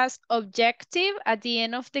the class objective. At the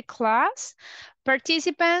end of the class,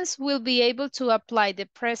 participants will be able to apply the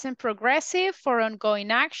present progressive for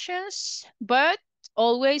ongoing actions, but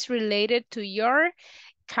always related to your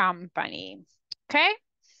company. Okay,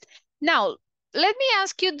 now let me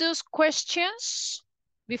ask you those questions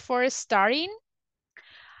before starting.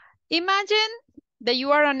 Imagine that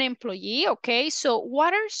you are an employee, okay? So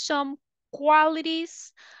what are some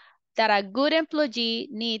qualities that a good employee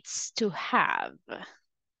needs to have?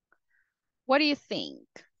 What do you think?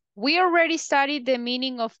 We already studied the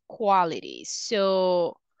meaning of qualities.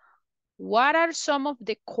 So what are some of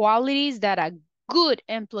the qualities that a good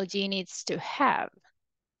employee needs to have?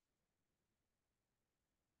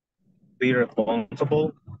 Be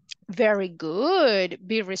responsible. Very good.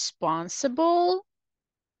 Be responsible.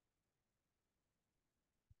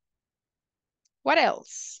 What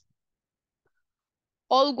else?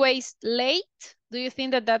 Always late. Do you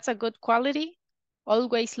think that that's a good quality?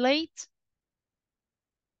 Always late?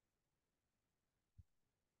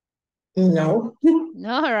 No.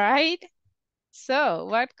 No, right? So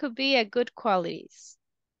what could be a good qualities?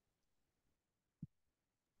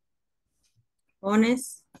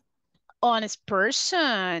 Honest. Honest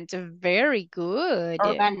person. Very good.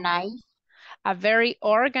 Organized. A very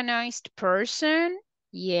organized person.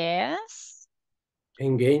 Yes.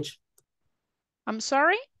 Engage. I'm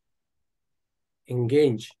sorry?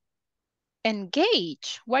 Engage.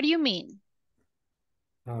 Engage. What do you mean?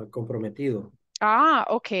 Comprometido. Ah,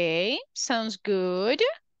 okay. Sounds good.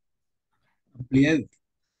 Applied.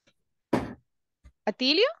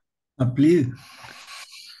 Atilio? Applied.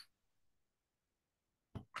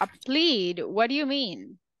 Applied. What do you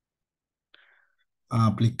mean?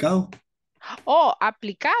 Aplicado. Oh,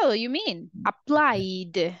 aplicado, you mean?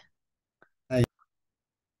 Applied.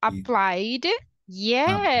 Applied.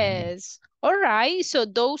 Yes. All right. So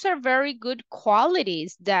those are very good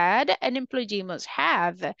qualities that an employee must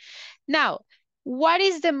have. Now, what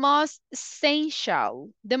is the most essential,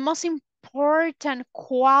 the most important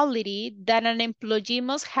quality that an employee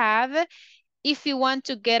must have if you want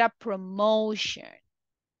to get a promotion?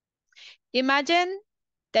 Imagine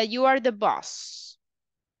that you are the boss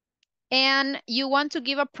and you want to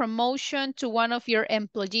give a promotion to one of your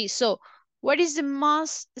employees. So what is the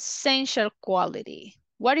most essential quality?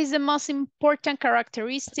 What is the most important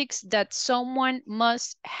characteristics that someone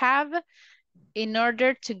must have in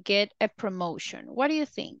order to get a promotion? What do you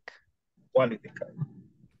think? Quality.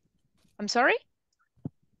 I'm sorry?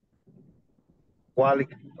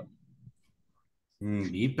 Quality.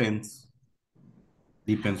 Depends.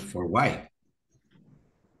 Depends for why.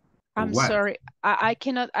 I'm what? sorry. I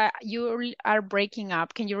cannot, you are breaking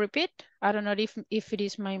up. Can you repeat? I don't know if it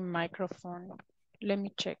is my microphone. Let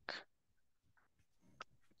me check.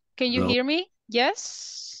 Can you Hello? hear me?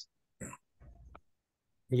 Yes?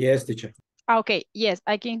 Yes, teacher. Okay, yes,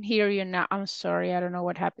 I can hear you now. I'm sorry, I don't know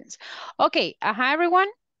what happens. Okay, hi everyone.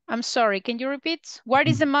 I'm sorry, can you repeat? What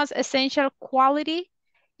is the most essential quality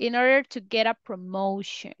in order to get a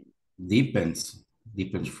promotion? Depends.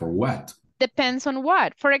 Depends for what? Depends on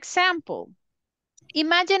what? For example,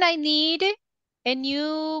 imagine I need a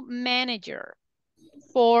new manager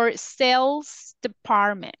for sales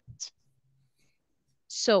department.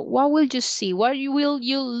 So what will you see? What will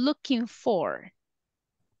you looking for?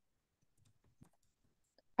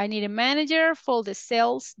 I need a manager for the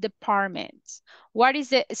sales department. What is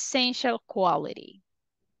the essential quality?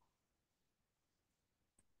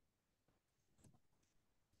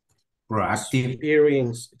 Proactive.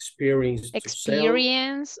 Experience to sell.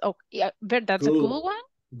 Experience. Oh, yeah, that's a Good. good one.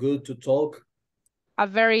 Good to talk. A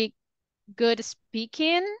very good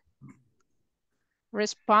speaking.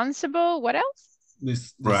 Responsible. What else?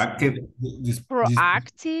 Proactive.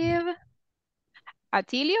 Proactive.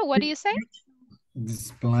 Atilio, what do you say?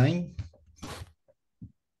 Discipline.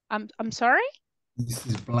 I'm sorry?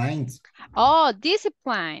 Discipline. Oh,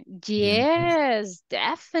 discipline. Yes,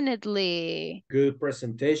 definitely. Good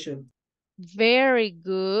presentation. Very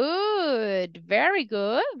good. Very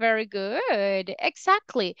good. Very good.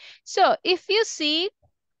 Exactly. So if you see,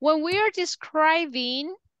 when we are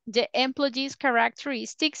describing the employee's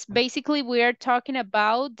characteristics, basically we are talking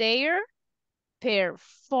about their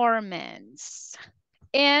performance.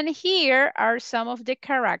 And here are some of the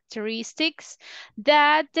characteristics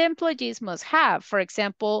that the employees must have. For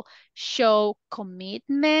example, show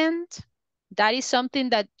commitment. That is something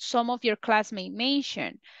that some of your classmates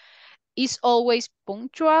mention. Is always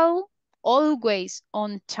punctual, always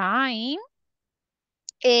on time,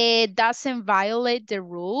 It doesn't violate the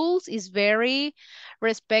rules, is very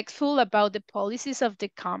respectful about the policies of the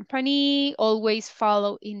company, always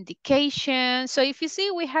follow indications. So if you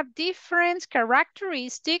see, we have different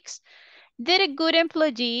characteristics that a good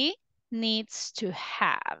employee needs to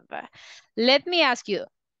have. Let me ask you,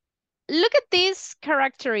 look at these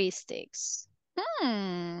characteristics.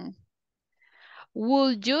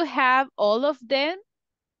 Would you have all of them?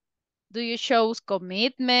 Do you show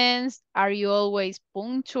commitments? Are you always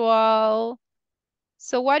punctual?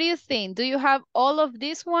 So what do you think? Do you have all of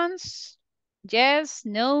these ones? Yes,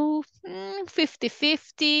 no,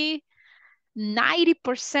 50-50,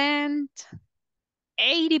 90%,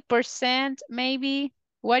 80% maybe?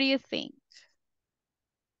 What do you think?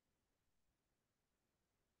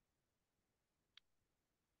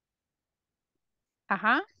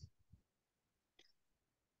 Uh-huh.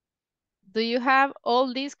 Do you have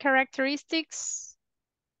all these characteristics?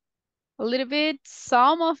 A little bit,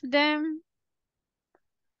 some of them?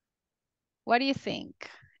 What do you think?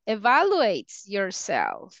 Evaluate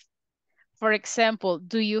yourself. For example,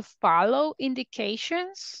 do you follow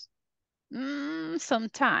indications?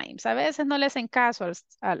 Sometimes. A veces no le hacen caso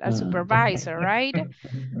al supervisor, right?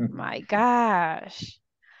 My gosh.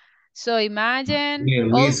 So imagine. Yeah,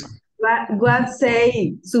 Luis. What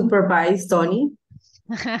say supervise, Tony?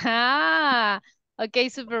 Okay,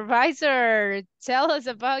 supervisor, tell us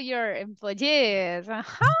about your employees.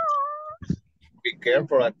 Be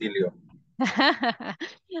careful, Atilio.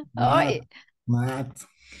 Oy, Matt.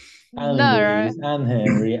 And no, Luis, and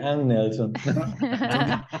Henry, and Nelson.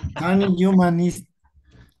 Tony humanist.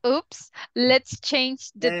 oops, let's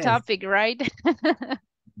change the Yes. topic, right?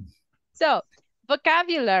 So,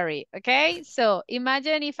 vocabulary, okay? So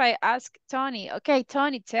imagine if I ask Tony, okay,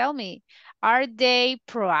 Tony, tell me, are they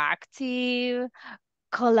proactive,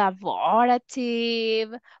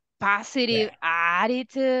 collaborative, positive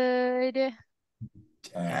attitude?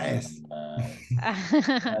 Yes.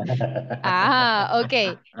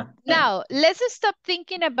 Okay. Now, let's stop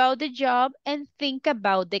thinking about the job and think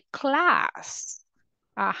about the class.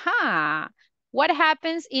 Aha. What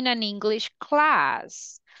happens in an English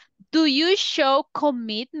class? Do you show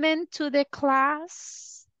commitment to the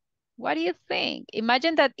class? What do you think?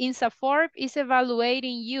 Imagine that INSAFORP is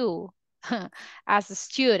evaluating you as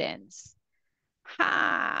students.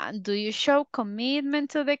 Do you show commitment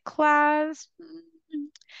to the class?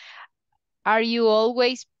 Are you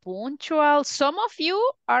always punctual? Some of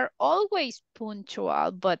you are always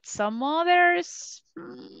punctual, but some others,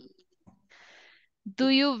 do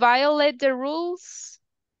you violate the rules?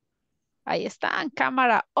 Ahí están,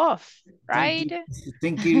 cámara off, right?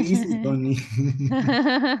 Thank you, easy, Tony.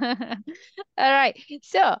 All right,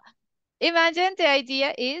 so imagine the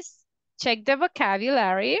idea is check the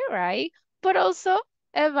vocabulary, right? But also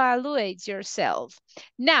evaluate yourself.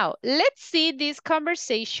 Now, let's see this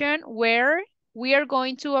conversation where we are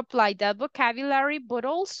going to apply that vocabulary, but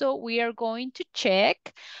also we are going to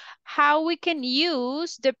check how we can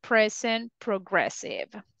use the present progressive,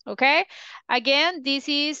 okay? Again, this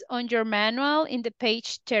is on your manual in the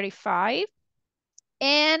page 35.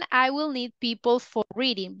 And I will need people for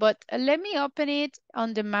reading, but let me open it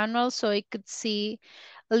on the manual so I could see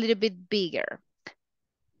a little bit bigger.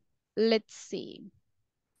 Let's see.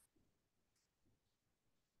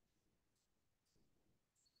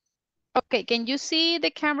 Okay, can you see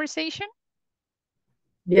the conversation?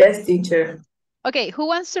 Yes, teacher. Okay, who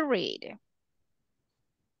wants to read?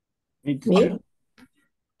 Me?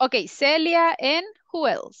 Okay, Celia and who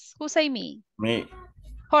else? Who say me? Me.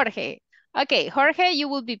 Jorge. Okay, Jorge, you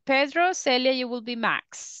will be Pedro. Celia, you will be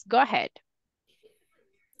Max. Go ahead.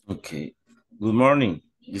 Okay. Good morning.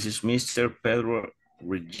 This is Mr. Pedro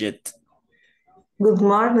Riget. Good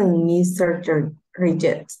morning, Mr.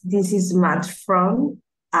 Reject. This is Matt from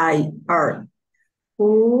IR.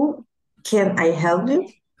 Who can I help you?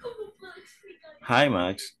 Hi,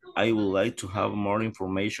 Max. I would like to have more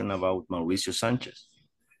information about Mauricio Sanchez.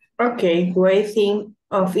 Okay, what thing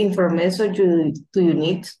of information do you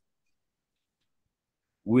need?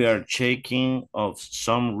 We are checking of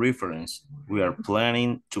some reference. We are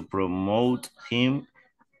planning to promote him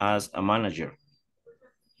as a manager.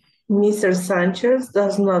 Mr. Sanchez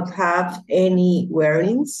does not have any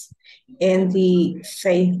warnings, and the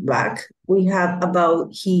feedback we have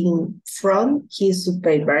about him from his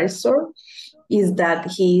supervisor is that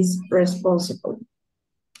he is responsible.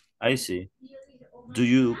 I see. Do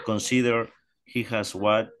you consider he has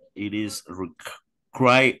what it is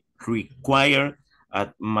required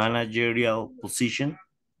at managerial position?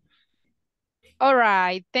 All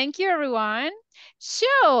right, thank you, everyone.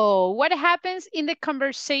 So, what happens in the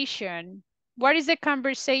conversation? What is the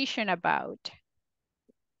conversation about?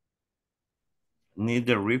 need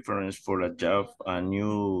the reference for a job, a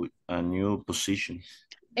new position.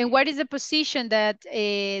 And what is the position that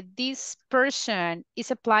this person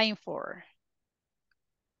is applying for?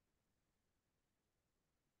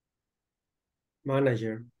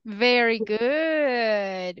 Manager. Very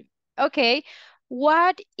good. Okay.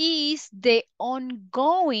 What is the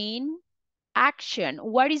ongoing action?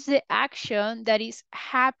 What is the action that is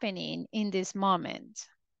happening in this moment?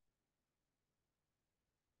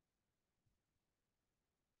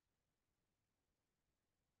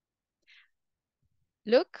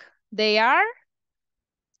 Look, they are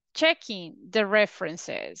checking the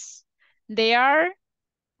references. They are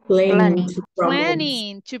planning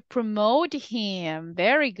to promote him.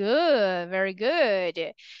 Very good, very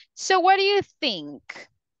good. So what do you think?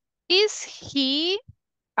 Is he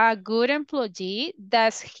a good employee?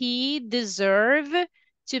 Does he deserve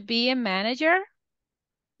to be a manager?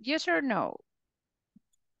 Yes or no?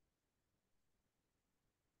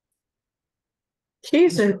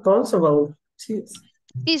 He's responsible.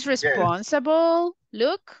 He's responsible.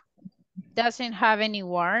 Look, doesn't have any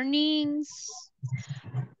warnings,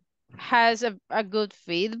 has a good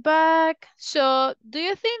feedback. So do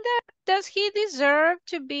you think that does he deserve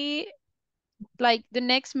to be like the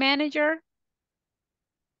next manager?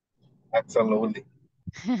 Absolutely.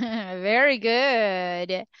 Very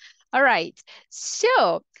good. All right.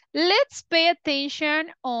 So let's pay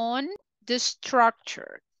attention on the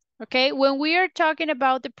structure. Okay, when we are talking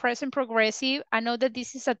about the present progressive, I know that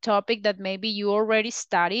this is a topic that maybe you already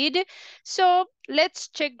studied. So let's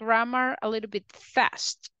check grammar a little bit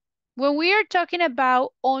fast. When we are talking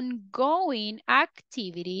about ongoing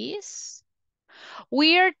activities,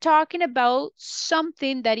 we are talking about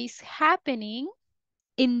something that is happening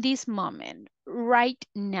in this moment, right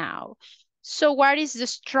now. So what is the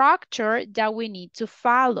structure that we need to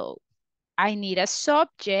follow? I need a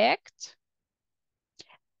subject.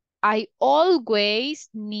 I always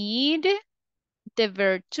need the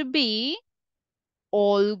verb to be,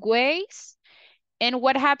 always. And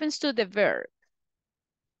what happens to the verb?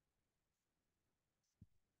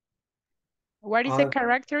 What is the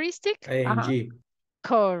characteristic? ing.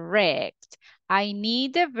 Correct. I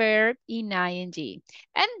need the verb in ing.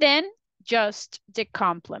 And then just the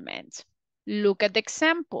complement. Look at the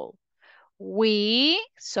example. We,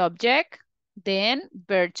 subject, then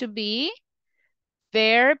verb to be,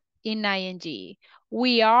 verb in ing.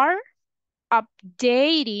 We are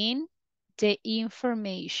updating the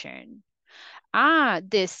information.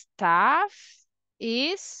 The staff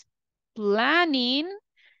is planning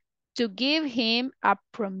to give him a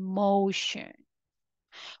promotion.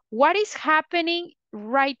 What is happening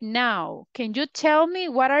right now? Can you tell me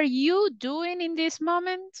what are you doing in this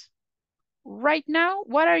moment? Right now,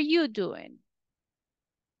 what are you doing?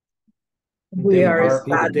 We are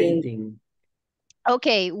studying. Updating.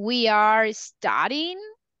 Okay, we are studying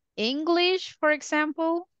English, for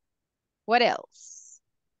example. What else?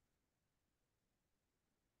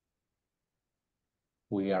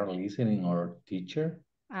 We are listening our teacher.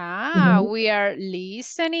 We are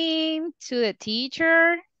listening to the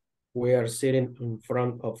teacher. We are sitting in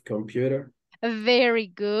front of computer. Very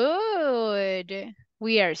good.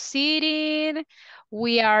 We are sitting.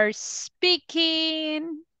 We are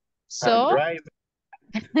speaking. So,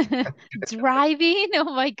 driving.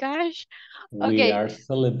 Oh my gosh. We are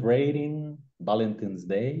celebrating Valentine's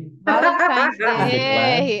Day. Valentine's In the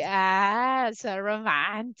Day. class. So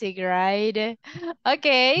romantic, right?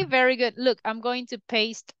 Okay, very good. Look, I'm going to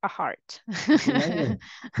paste a heart.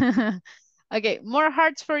 Okay, more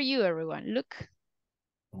hearts for you, everyone. Look.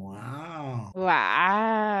 Wow.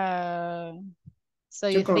 Wow. So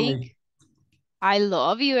you Check on think me. I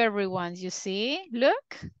love you, everyone. You see?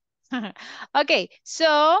 Look. Okay,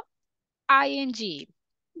 so ing.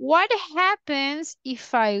 What happens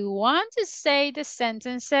if I want to say the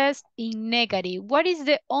sentences in negative? What is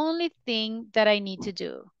the only thing that I need to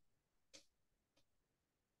do?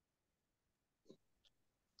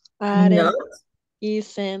 Not.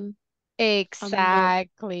 Isn't.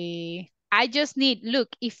 Exactly. I just need,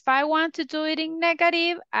 look, if I want to do it in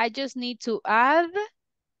negative, I just need to add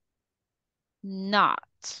not.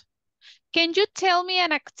 Can you tell me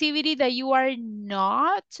an activity that you are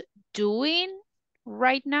not doing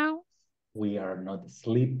right now? We are not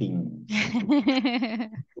sleeping.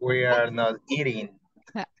 We are not eating.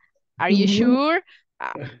 Are you sure?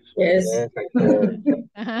 Yes. Yes, I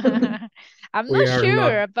said. I'm not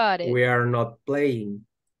sure about it. We are not playing.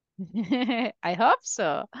 I hope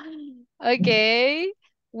so. Okay.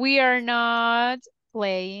 We are not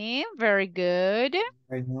playing. Very good.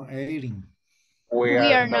 I'm not eating. We We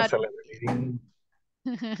are are not not celebrating.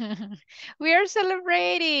 We are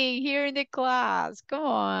celebrating here in the class. Come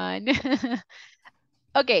on.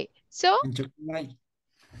 Okay, so, And chocolate.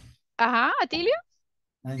 Atilio?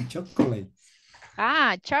 And chocolate.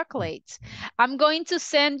 Chocolates. I'm going to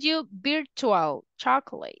send you virtual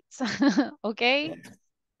chocolates. Okay?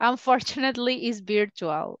 Unfortunately, it's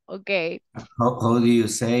virtual. Okay. How do you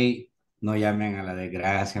say, no llamen a la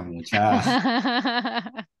desgracia, muchachos?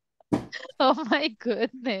 Oh my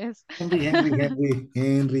goodness.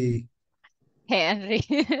 Henry. Henry.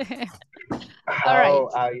 All right.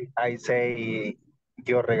 How I say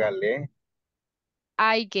yo regalé.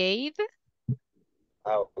 I gave.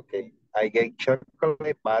 Okay. I gave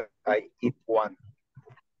chocolate, but I eat one.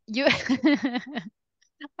 You. It's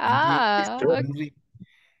true. Henry.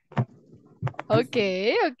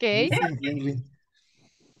 Okay, okay. Listen, Henry.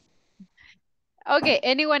 Okay,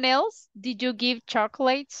 anyone else? Did you give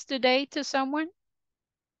chocolates today to someone?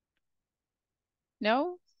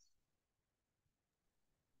 No?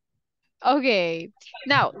 Okay.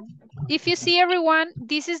 Now, if you see everyone,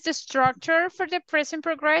 this is the structure for the present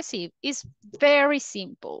progressive. It's very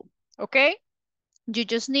simple, okay? You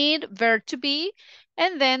just need verb to be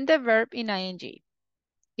and then the verb in ing.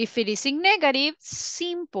 If it is in negative,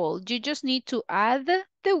 simple. You just need to add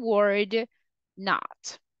the word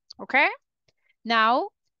not, okay? Now,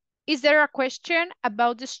 is there a question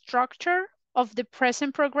about the structure of the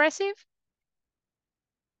present progressive?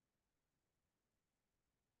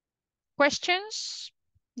 Questions?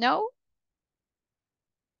 No?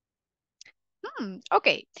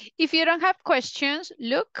 Okay, if you don't have questions,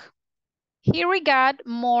 look, here we got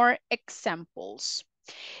more examples.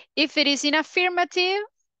 If it is in affirmative,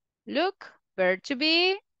 look, verb to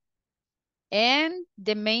be, and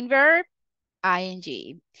the main verb,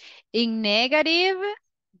 ing. In negative,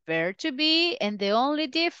 verb to be, and the only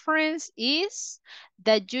difference is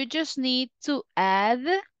that you just need to add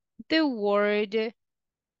the word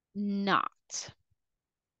not.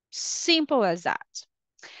 Simple as that.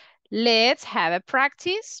 Let's have a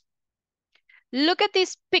practice. Look at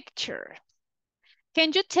this picture.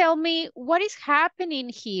 Can you tell me what is happening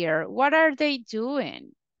here? What are they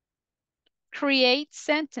doing? Create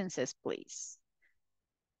sentences, please.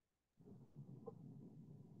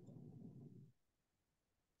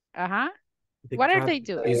 What are they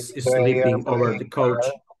doing? Is sleeping over the couch.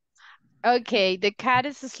 Okay, the cat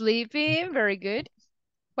is sleeping. Very good.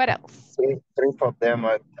 What else? Three of them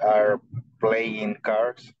are playing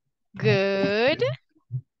cards. Good.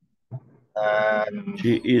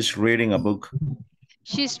 She is reading a book.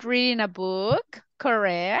 She's reading a book.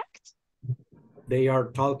 Correct. They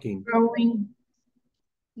are talking.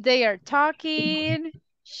 They are talking.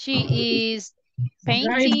 She is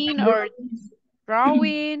painting or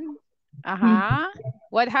drawing.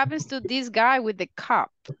 What happens to this guy with the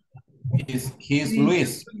cup? He's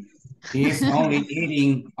Luis. He's only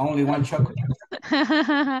eating only one chocolate.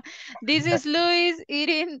 This is Luis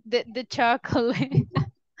eating the chocolate.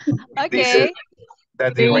 Okay.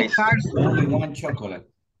 That's the only one chocolate.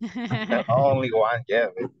 Only one, yeah.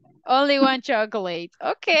 Only one chocolate.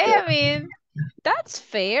 Okay, I mean, that's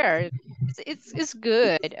fair. It's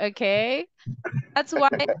good, okay? That's why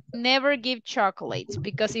I never give chocolates,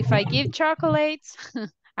 because if I give chocolates,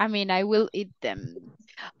 I mean, I will eat them.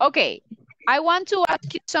 Okay, I want to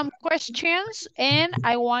ask you some questions and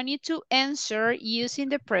I want you to answer using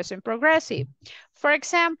the present progressive. For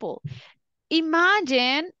example,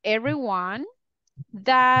 imagine everyone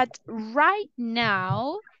that right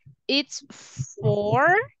now it's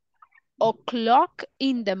 4 o'clock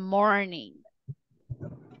in the morning.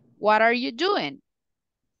 What are you doing?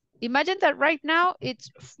 Imagine that right now it's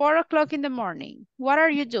 4 o'clock in the morning. What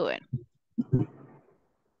are you doing?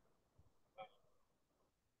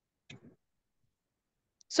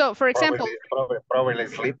 So, for example, probably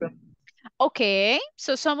sleeping. Okay,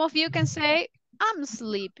 so some of you can say, I'm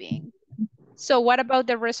sleeping. So what about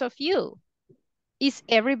the rest of you? Is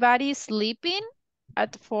everybody sleeping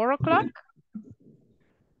at 4 o'clock?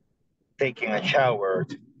 Taking a shower.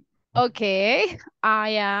 Okay, I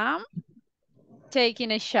am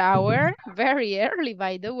taking a shower very early,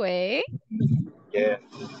 by the way. Yeah.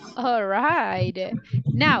 All right.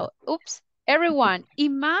 Now, oops, everyone,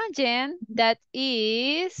 imagine that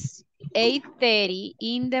is 8:30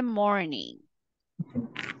 in the morning.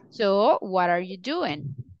 So what are you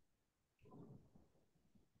doing?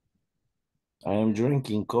 I am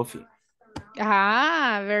drinking coffee.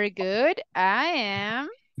 Very good. I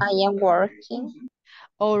am working.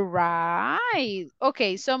 All right.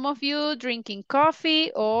 Okay, some of you drinking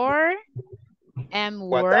coffee or am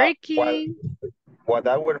working. What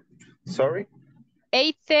hour? Sorry?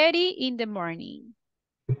 8:30 in the morning.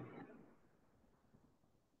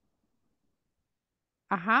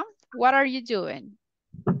 What are you doing?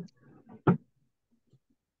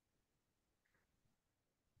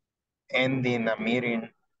 Ending a meeting.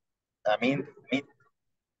 Meet.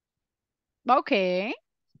 Okay.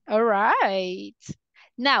 All right.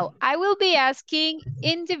 Now, I will be asking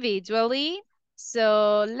individually.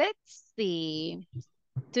 So let's see.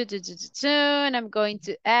 And I'm going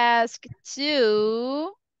to ask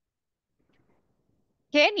to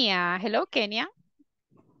Kenya. Hello, Kenya.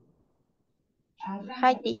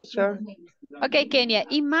 Hi, teacher. Okay, Kenya,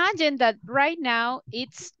 imagine that right now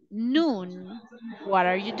it's noon. What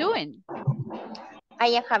are you doing? I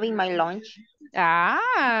am having my lunch.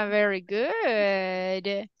 Ah, very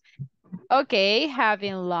good. Okay,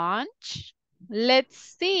 having lunch.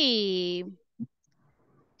 Let's see.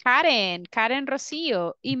 Karen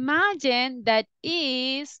Rocio, imagine that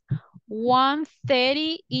is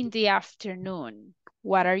 1:30 in the afternoon.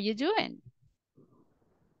 What are you doing?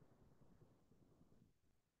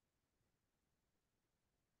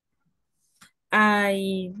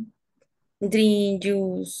 I drink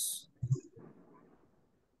juice.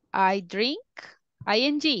 I drink,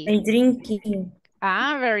 ing. I drinking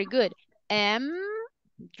Ah, very good. Am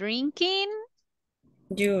drinking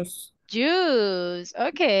juice. juice.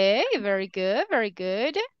 Okay, very good, very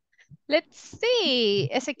good. Let's see.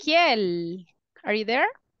 Ezequiel, are you there?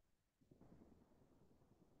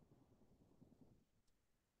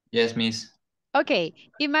 Yes, miss. Okay,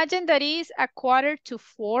 imagine that is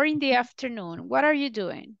 3:45 in the afternoon. What are you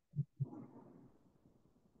doing?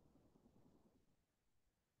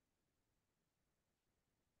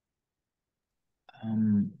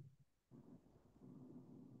 Um,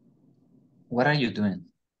 what are you doing?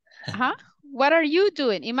 What are you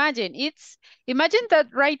doing? Imagine that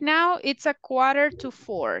right now it's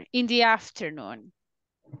 3:45 in the afternoon.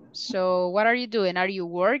 So what are you doing? Are you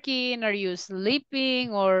working? Are you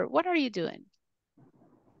sleeping? Or what are you doing?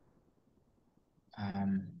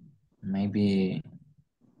 Maybe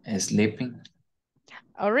sleeping.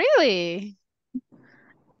 Oh, really?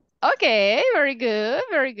 Okay, very good,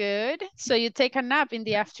 very good. So you take a nap in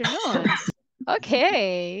the afternoons.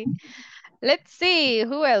 Okay. Let's see,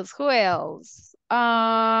 who else? Who else?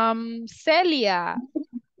 Celia,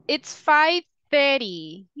 it's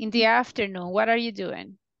 5:30 in the afternoon. What are you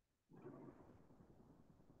doing?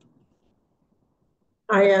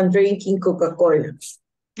 I am drinking Coca-Cola.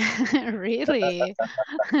 Really?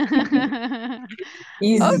 Oh,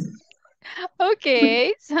 Easy.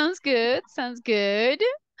 okay, sounds good, sounds good.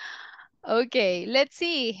 Okay, let's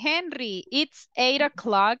see. Henry, it's 8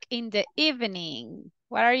 o'clock in the evening.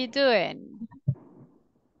 What are you doing?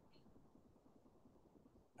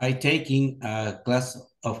 I taking a class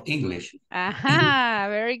of English. Aha,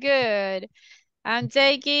 very good. I'm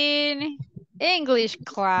taking English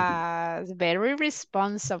class. Very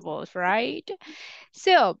responsible, right?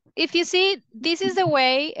 So if you see, this is the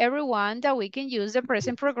way, everyone, that we can use the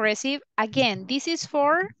present progressive. Again, this is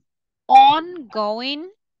for ongoing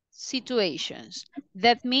situations.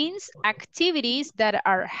 That means activities that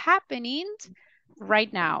are happening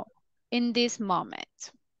right now in this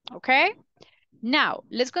moment. Okay? Now,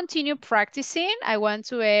 let's continue practicing. I want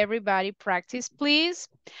to everybody practice, please.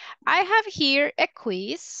 I have here a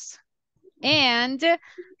quiz, and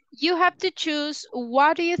you have to choose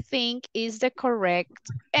what do you think is the correct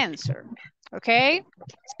answer. Okay?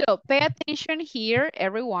 So pay attention here,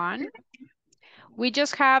 everyone. We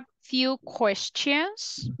just have few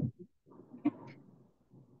questions.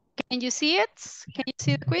 Can you see it? Can you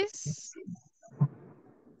see the quiz?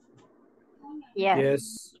 Yes.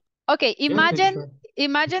 Yes. Okay, Yes, teacher.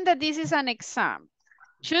 imagine that this is an exam.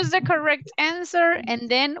 Choose the correct answer and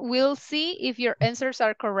then we'll see if your answers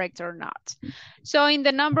are correct or not. So in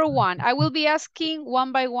the number one, I will be asking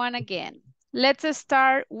one by one again. Let's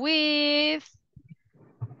start with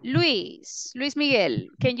Luis. Luis Miguel,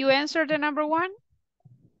 can you answer the number one?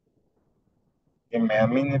 Give me a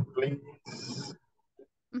minute, please.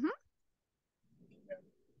 Mhm.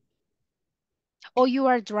 Oh, you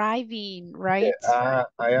are driving, right? I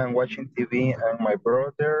am watching TV and my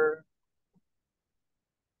brother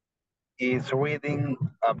is reading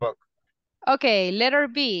a book. Okay, letter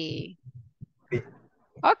B. B.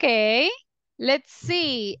 Okay, let's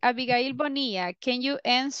see. Abigail Bonilla, can you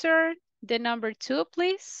answer the number two,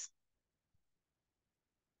 please?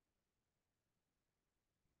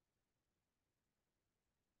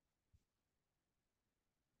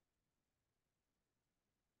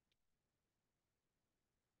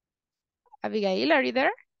 Abigail, are you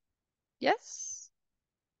there? Yes?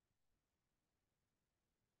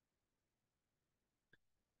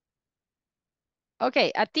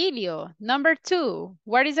 Okay, Atilio, number two.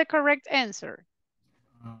 What is the correct answer?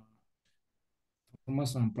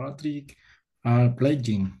 Thomas and Patrick are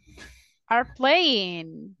playing. Are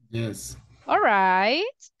playing. Yes. All right.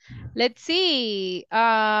 Let's see.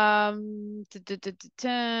 Jorge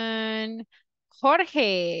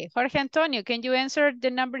Antonio, can you answer the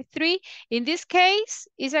number 3? In this case,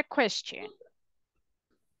 is a question.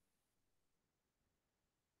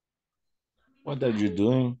 What are you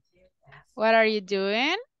doing? What are you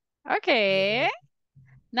doing? Okay.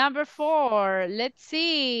 Number 4, let's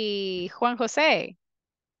see. Juan Jose.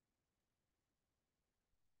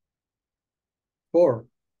 4.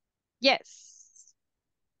 Yes.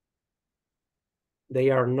 They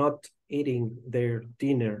are not eating their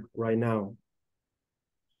dinner right now.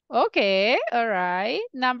 Okay, all right.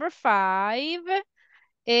 Number 5,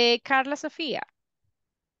 Carla Sofia.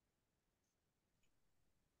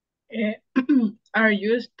 Are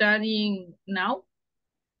you studying now?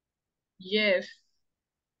 Yes.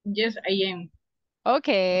 Yes, I am.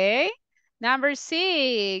 Okay. Number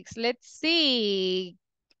 6, let's see.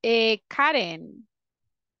 Karen.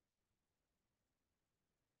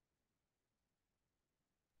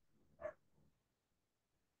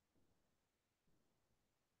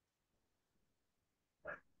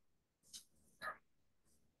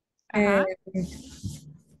 Uh-huh.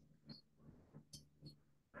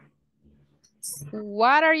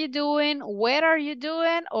 What are you doing? Where are you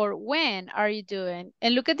doing? Or when are you doing?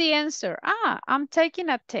 And look at the answer. I'm taking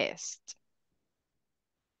a test.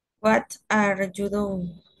 What are you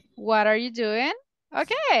doing? What are you doing?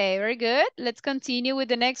 Okay, very good. Let's continue with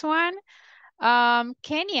the next one.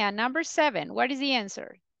 Kenya, number 7. What is the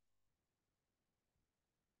answer?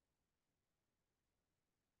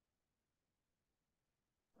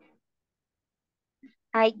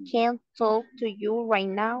 I can't talk to you right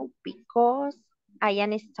now because I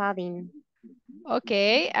am studying.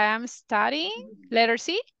 Okay, I'm studying. Letter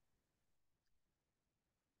C?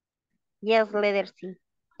 Yes, letter C.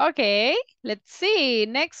 Okay, let's see.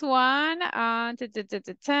 Next one.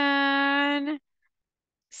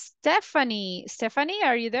 Stephanie,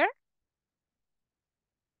 are you there?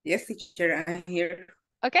 Yes, teacher, I'm here.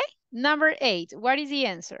 Okay, number 8. What is the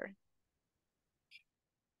answer?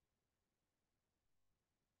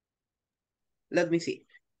 Let me see.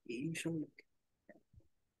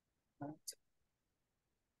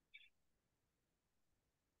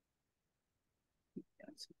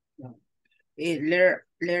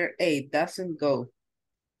 Letter A doesn't go.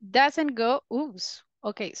 Doesn't go. Oops.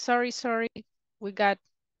 Okay, sorry. We got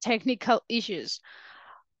technical issues.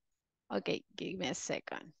 Okay, give me a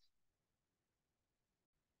second.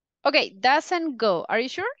 Okay, doesn't go. Are you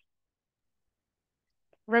sure?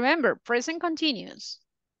 Remember, present continuous.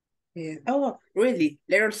 Yeah. Oh, really?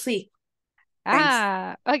 Letter C.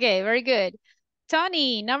 Thanks. Okay, very good.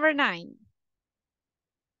 Tony, number 9.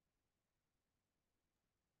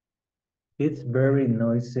 It's very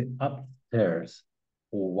noisy upstairs.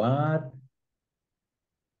 What?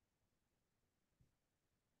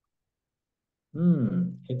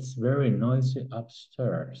 It's very noisy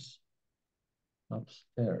upstairs.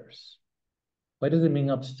 Upstairs. What does it mean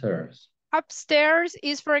upstairs? Upstairs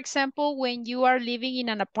is, for example, when you are living in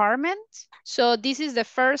an apartment. So this is the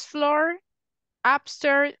first floor.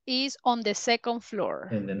 Upstairs is on the second floor.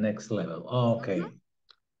 In the next level. Oh, okay.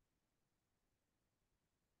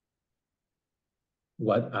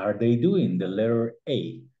 What are they doing? The letter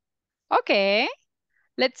A. Okay.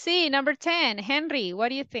 Let's see. Number 10. Henry, what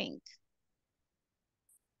do you think?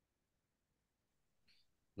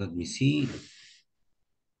 Let me see.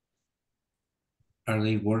 Are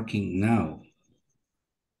they working now?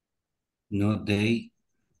 No, they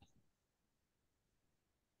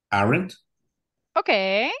aren't.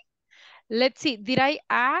 Okay. Let's see. Did I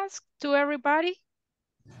ask to everybody?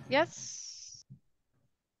 Yes.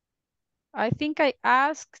 I think I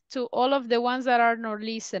asked to all of the ones that are not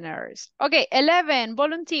listeners. Okay, 11,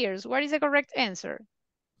 volunteers. What is the correct answer?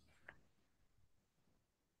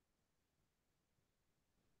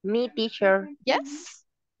 Me, teacher. Yes.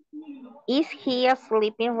 Is he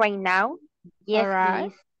sleeping right now? Yes, All right.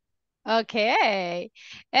 please. Okay.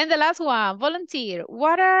 And the last one, volunteer.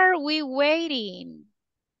 What are we waiting?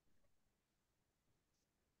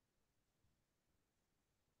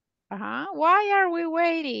 Why are we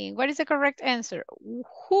waiting? What is the correct answer?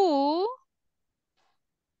 Who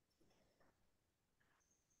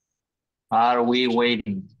Are we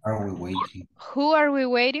waiting? Are we waiting? Who are we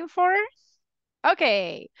waiting for?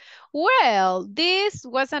 Okay. Well, this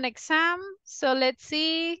was an exam, so let's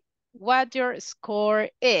see what your score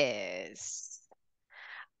is.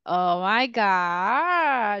 Oh my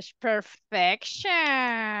gosh, perfection.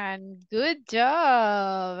 Good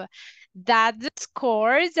job. That's the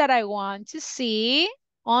scores that I want to see.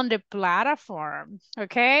 on the platform,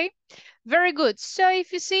 okay? Very good. So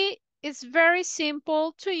if you see, it's very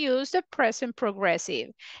simple to use the present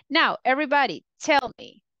progressive. Now, everybody, tell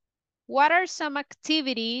me, what are some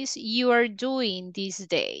activities you are doing these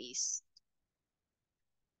days?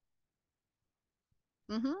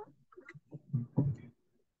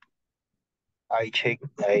 I check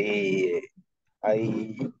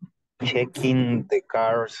I checking the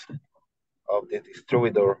cars of the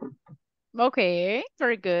distributor. Okay,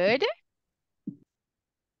 very good.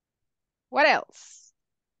 What else?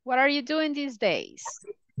 What are you doing these days?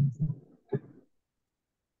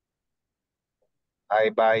 I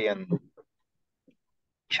buy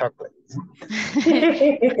chocolates.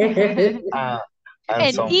 And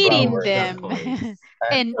and some eating flowers. them.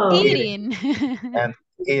 and Oh. eating. And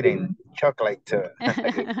eating chocolate too.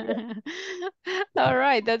 All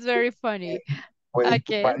right, that's very funny. Well,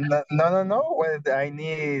 Okay. but no. Well, I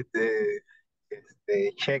need the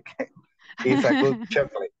check. It's a good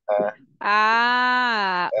chocolate.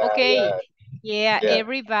 Okay. Yeah. Yeah,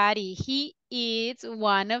 everybody. He eats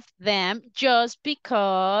one of them just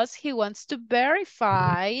because he wants to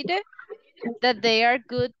verify that they are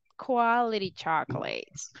good quality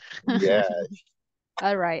chocolates. Yeah.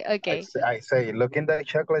 All right, okay. I say, look in the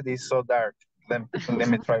chocolate is so dark. Let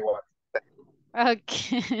me try one.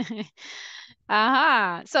 Okay.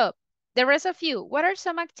 So, the rest of you, what are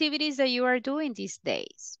some activities that you are doing these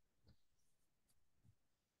days?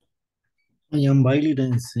 I am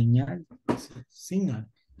bailing señal. Signal.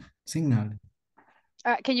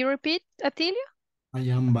 Can you repeat, Atilio? I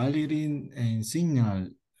am bailing en signal.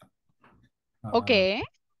 Okay.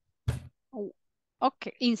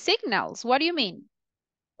 Okay. In signals, what do you mean?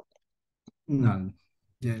 Signal.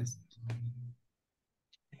 Yes.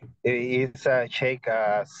 It's a shake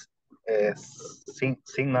as a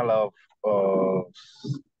signal of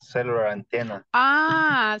cellular antenna.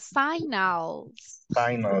 Signals.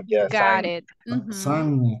 Signal, yeah. Got it.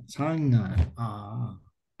 Signal.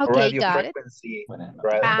 Okay, Radio got it. frequency. Radio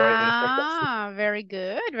frequency. Very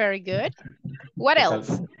good, very good. What else?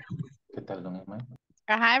 ¿Qué tal, don Emma?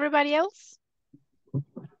 Everybody else?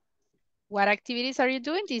 What activities are you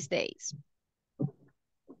doing these days?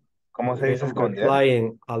 ¿Cómo se dice esconder?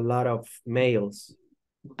 Replying a lot of mails.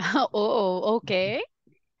 Oh, okay.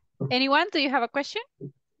 Anyone, do you have a question?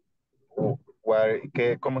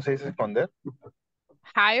 ¿Cómo se dice esconder?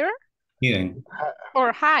 Hire? Hidden.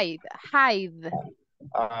 Or hide? Hide.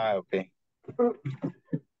 Okay.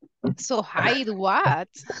 So hide what?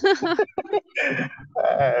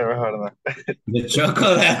 Mejor no. The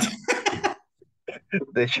chocolate.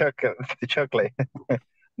 The chocolate.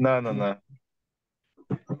 No.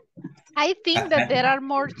 I think that there are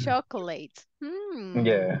more chocolates.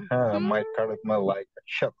 Yeah, my car smell like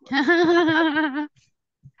chocolate.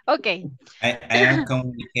 Okay. I am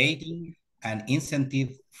communicating an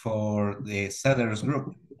incentive for the sellers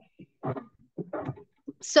group.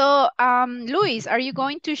 So, Luis, are you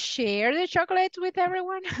going to share the chocolates with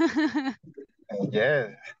everyone? Yeah,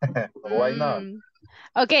 why not?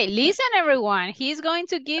 Okay, listen, everyone. He's going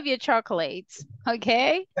to give you chocolates,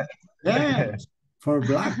 okay? Yeah, for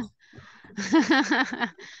black.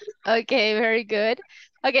 Okay, very good.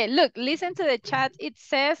 Okay, look, listen to the chat. It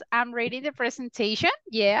says, I'm reading the presentation.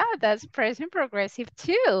 Yeah, that's present progressive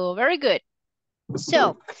too. Very good.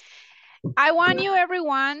 So, I want you,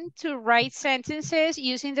 everyone, to write sentences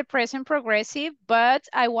using the present progressive, but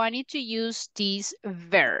I want you to use these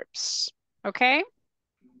verbs, okay?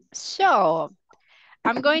 So,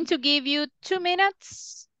 I'm going to give you 2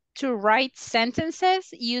 minutes to write sentences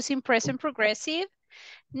using present progressive.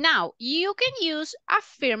 Now, you can use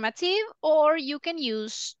affirmative or you can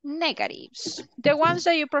use negatives, the ones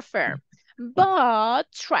that you prefer. But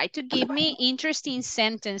try to give me interesting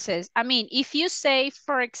sentences. I mean, if you say,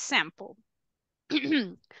 for example,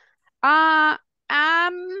 I'm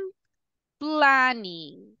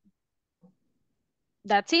planning.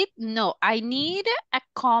 That's it? No, I need a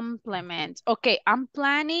complement. Okay, I'm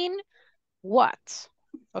planning what?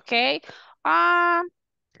 Okay, I'm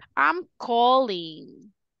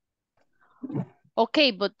calling. Okay,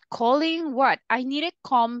 but calling what? I need a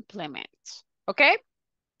complement. Okay,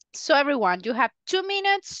 so everyone, you have 2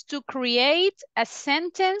 minutes to create a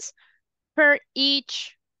sentence per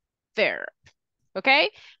each verb. Okay,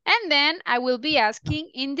 and then I will be asking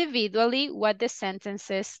individually what the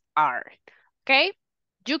sentences are. Okay,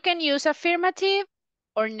 you can use affirmative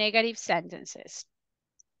or negative sentences.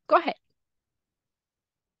 Go ahead.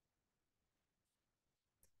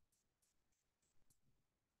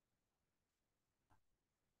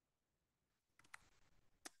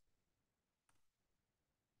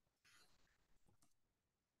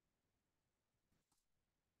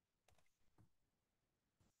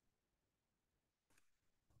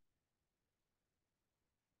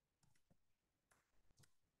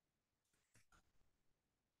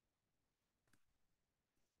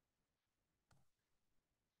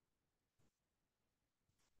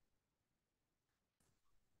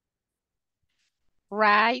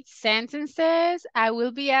 Right, sentences. I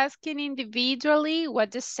will be asking individually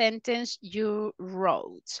what the sentence you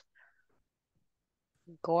wrote.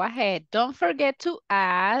 Go ahead. Don't forget to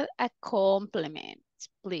add a complement,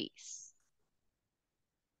 please.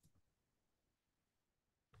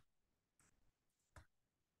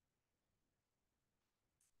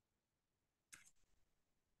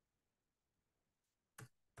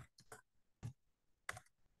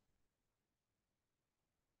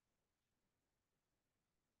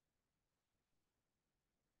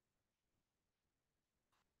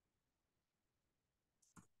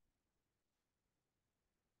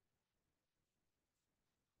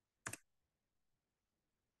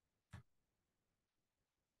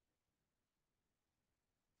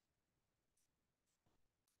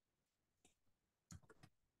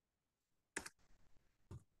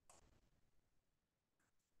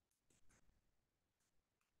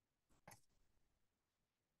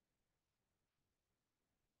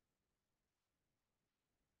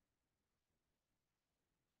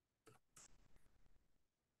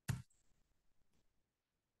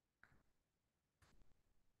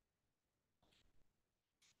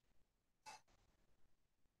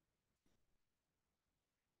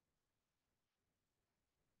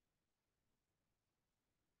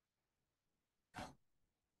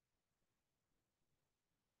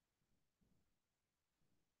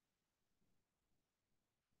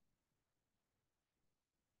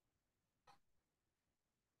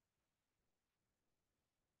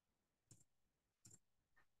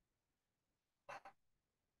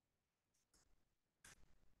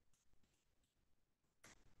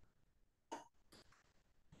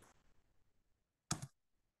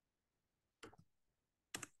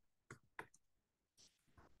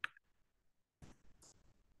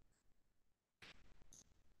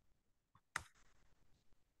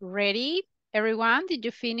 Ready, everyone? Did you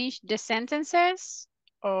finish the sentences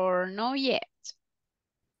or no yet?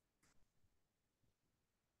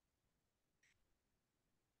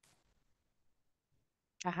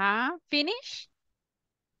 Finish?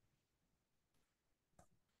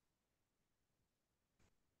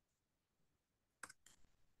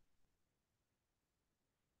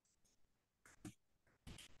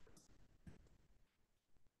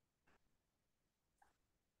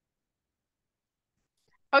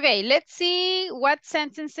 Okay, let's see what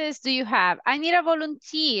sentences do you have. I need a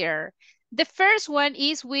volunteer. The first one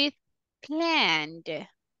is with planned.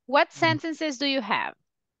 What sentences do you have?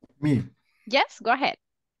 Me, Yes, go ahead.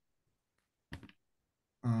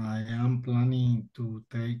 I am planning to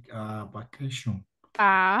take a vacation.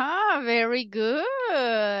 Ah, very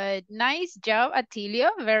good. Nice job, Atilio.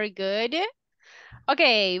 Very good.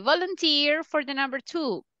 Okay, volunteer for the number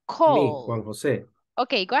 2. Me, Call. Juan Jose.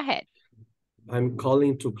 Okay, go ahead. I'm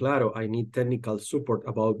calling to Claro. I need technical support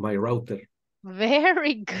about my router.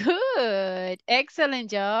 Very good.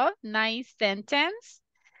 Excellent job. Nice sentence.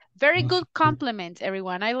 Very good compliment,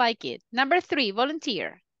 everyone. I like it. Number 3,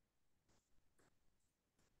 volunteer.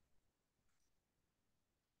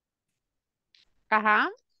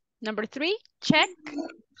 Number 3, check.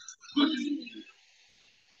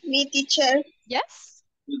 Me, teacher. Yes.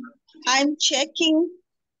 I'm checking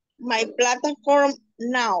my platform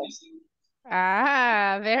now.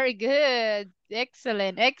 Ah, very good.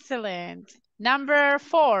 Excellent, excellent. Number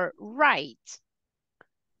 4, write.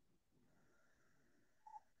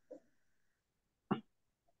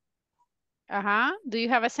 Do you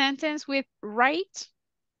have a sentence with write?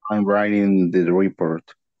 I'm writing the report.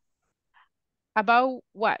 About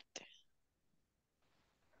what?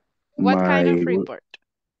 What kind of report?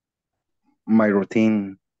 My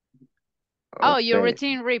routine. Oh, your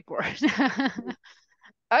routine report.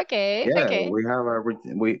 Okay, Yeah, okay. we have a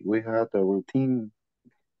routine. We had a routine,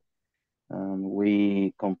 and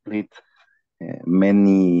we complete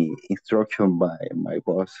many instructions by my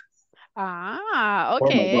boss. Ah, For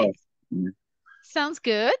my okay. boss. Yeah. Sounds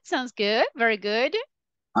good. Sounds good. Very good.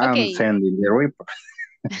 I'm Okay. sending the report.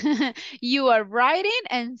 You are writing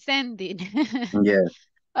and sending. Yeah.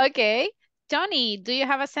 Okay. Tony, do you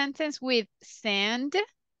have a sentence with send?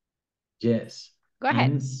 Yes. Go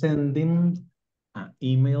ahead. I'm sending an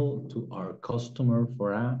email to our customer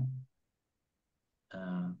for a,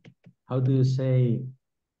 how do you say,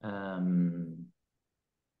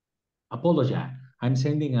 apologize. I'm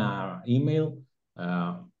sending an email.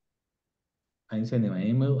 I'm sending an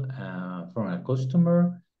email from a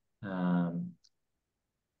customer,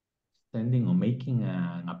 sending or making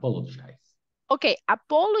an apologize. Okay,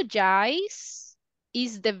 apologize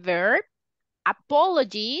is the verb.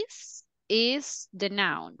 Apologies is the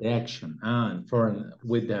noun. The action. And for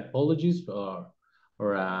with the apologies or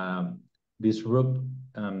disrupt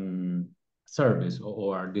service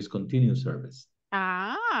or discontinued service.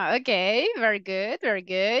 Ah, okay, very good, very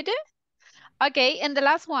good. Okay, and the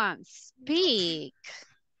last one, speak.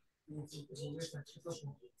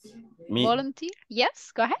 Me, Volunteer,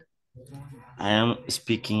 yes, go ahead. I am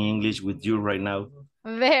speaking English with you right now.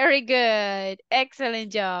 Very good,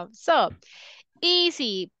 excellent job. So,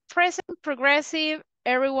 easy, present progressive,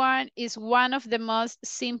 everyone, is one of the most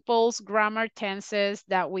simple grammar tenses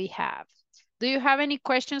that we have. Do you have any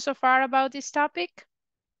questions so far about this topic?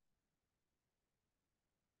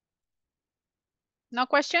 No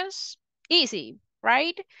questions? Easy,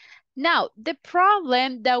 right? Now, the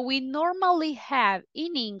problem that we normally have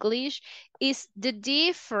in English is the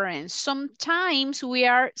difference. Sometimes we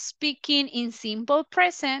are speaking in simple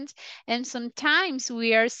present and sometimes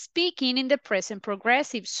we are speaking in the present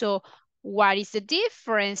progressive. So what is the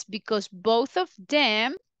difference? Because both of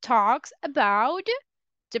them talks about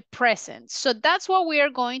the present. So that's what we are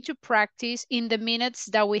going to practice in the minutes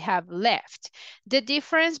that we have left. The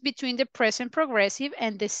difference between the present progressive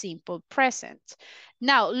and the simple present.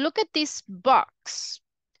 Now look at this box.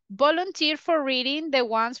 Volunteer for reading the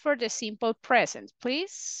ones for the simple present,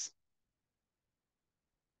 please.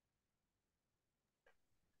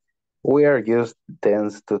 We are used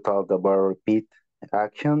tense to talk about repeat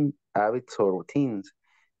action, habits, or routines.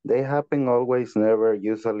 They happen always, never,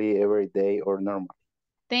 usually, every day, or normal.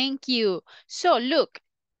 Thank you. So look,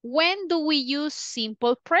 when do we use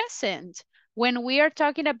simple present? When we are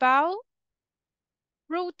talking about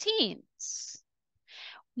routines.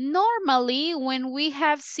 Normally, when we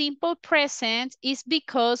have simple present, it's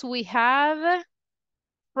because we have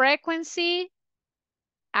frequency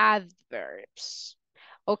adverbs.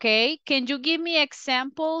 Okay, can you give me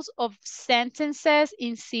examples of sentences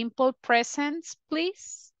in simple present,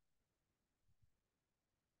 please?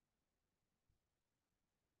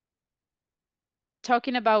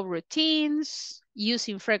 Talking about routines,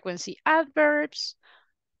 using frequency adverbs.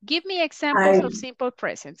 Give me examples of simple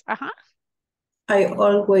present. I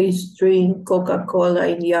always drink Coca-Cola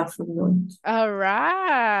in the afternoon. All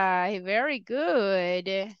right, very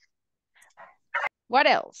good. What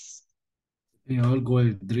else? I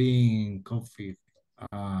always drink coffee,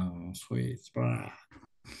 sweets.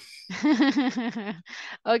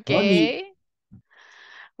 Okay.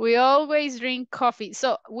 We always drink coffee.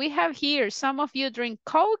 So we have here, some of you drink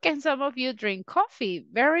Coke and some of you drink coffee.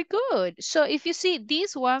 Very good. So if you see,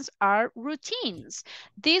 these ones are routines.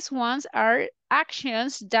 These ones are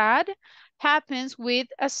actions that happens with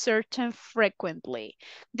a certain frequently.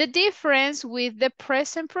 The difference with the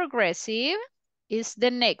present progressive is the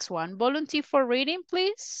next one. Volunteer for reading,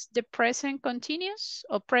 please. The present continuous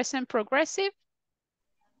or present progressive.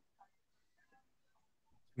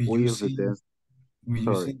 We use the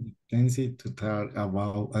tendency to talk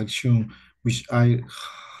about action which are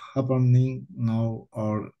happening now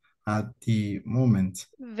or at the moment.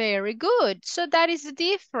 Very good. So that is the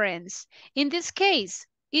difference. In this case,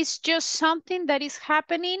 it's just something that is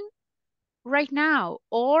happening right now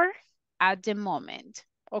or at the moment.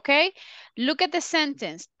 Okay? Look at the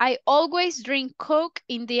sentence. I always drink Coke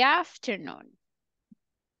in the afternoon.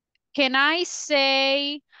 Can I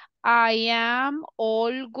say I am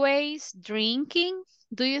always drinking?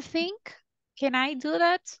 Do you think? Can I do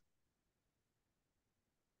that?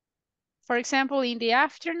 For example, in the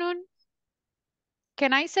afternoon?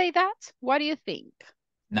 Can I say that? What do you think?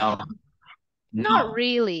 No. Not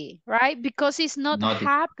really, right? Because it's not Not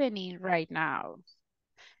happening right now.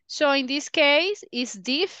 So in this case, it's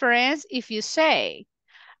different if you say,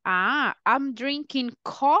 I'm drinking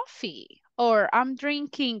coffee or I'm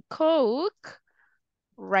drinking Coke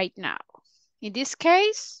right now. In this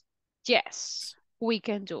case, yes, we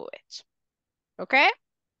can do it. Okay?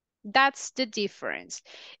 That's the difference.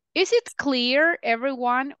 Is it clear,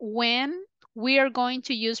 everyone, when we are going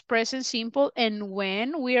to use present simple and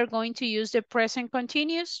when we are going to use the present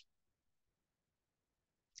continuous?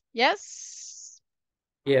 Yes?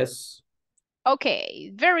 Yes.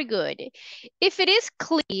 Okay, very good. If it is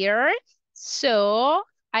clear, so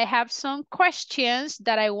I have some questions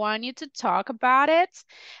that I want you to talk about it.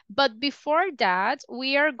 But before that,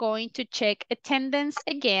 we are going to check attendance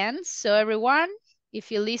again. So everyone,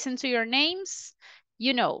 if you listen to your names,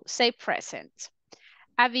 you know, say present.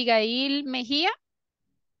 Abigail Mejia.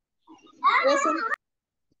 Present.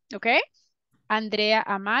 Okay. Andrea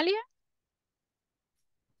Amalia.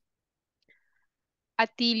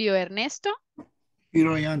 Atilio Ernesto.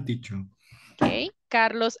 Here I am, teacher. Okay.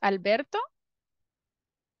 Carlos Alberto.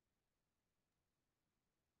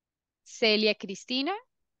 Celia Cristina.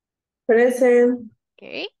 Present.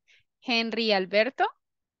 Okay. Henry Alberto.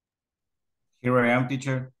 Here I am,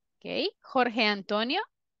 teacher. Okay. Jorge Antonio.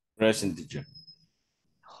 Present, teacher.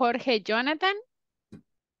 Jorge Jonathan.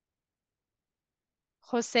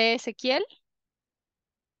 José Ezequiel.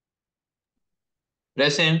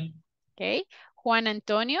 Present. Okay. Juan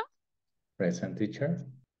Antonio. Present, teacher.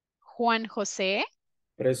 Juan José.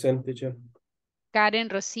 Present, teacher. Karen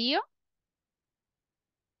Rocío.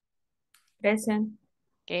 Present.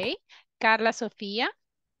 Okay. Carla Sofía.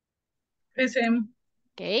 Present.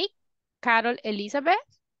 Okay. Carol Elizabeth.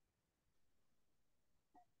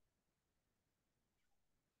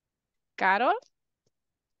 Carol.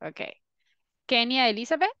 Okay. Kenia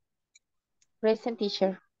Elizabeth. Present,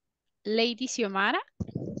 teacher. Lady Xiomara.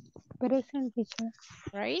 Present, teacher.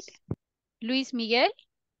 Right. Luis Miguel.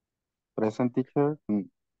 Present, teacher.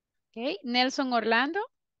 Okay. Nelson Orlando.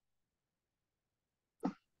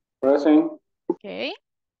 Present. Okay.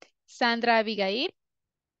 Sandra Abigail.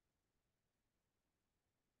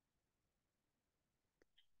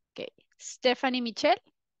 Okay. Stephanie Michelle.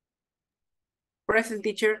 Present,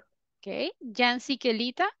 teacher. Okay. Jancy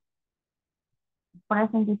Kelita.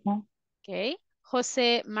 Present, teacher. Okay.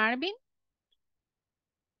 José Marvin.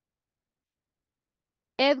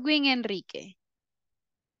 Edwin Enrique.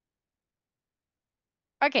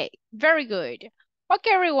 Okay, very good.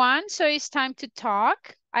 Okay, everyone, so it's time to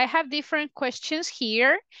talk. I have different questions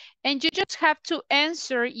here, and you just have to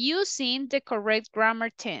answer using the correct grammar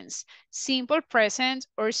tense, simple present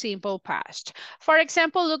or simple past. For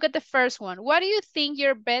example, look at the first one. What do you think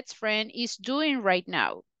your best friend is doing right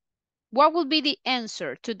now? What would be the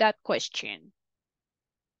answer to that question?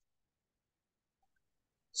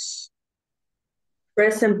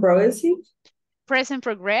 Present progressive. Present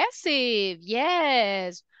progressive,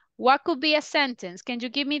 yes. What could be a sentence? Can you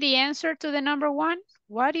give me the answer to the number one?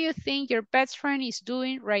 What do you think your best friend is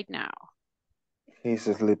doing right now? He's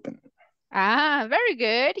sleeping. Ah, very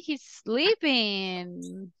good. He's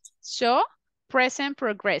sleeping. So, present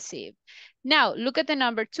progressive. Now, look at the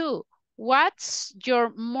number two. What's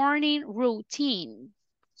your morning routine?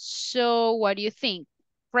 So, what do you think?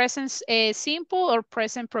 Present simple or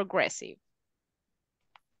present progressive?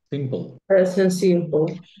 Simple. Present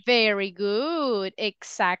simple. Very good,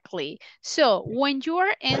 exactly. So when you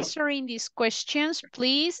are answering these questions,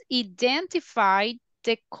 please identify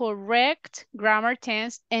the correct grammar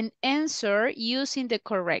tense and answer using the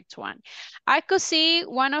correct one. I could see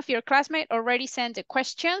one of your classmates already sent the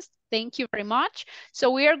questions. Thank you very much.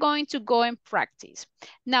 So we are going to go and practice.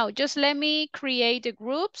 Now, just let me create the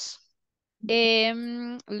groups.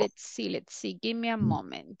 Let's see, give me a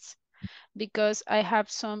moment, because I have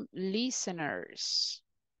some listeners.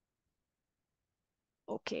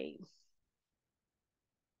 Okay.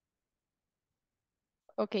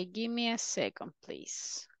 Okay, give me a second,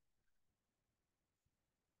 please.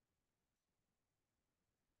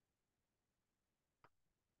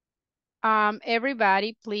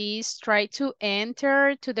 Everybody, please try to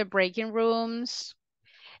enter to the breaking rooms.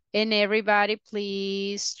 And everybody,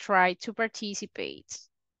 please try to participate.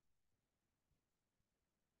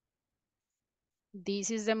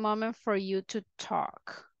 This is the moment for you to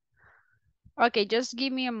talk. Okay, just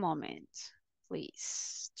give me a moment,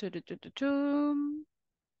 please.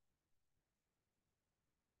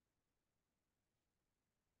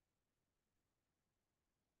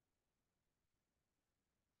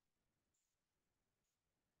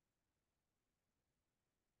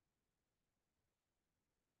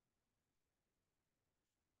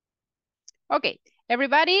 Okay,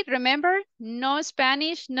 everybody, remember, no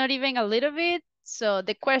Spanish, not even a little bit. So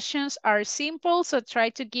the questions are simple, so try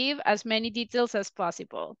to give as many details as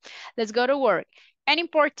possible. Let's go to work. And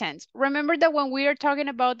important, remember that when we are talking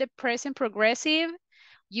about the present progressive,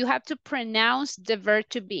 you have to pronounce the verb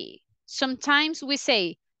to be. Sometimes we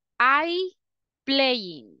say, I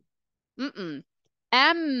playing.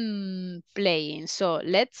 Am playing. So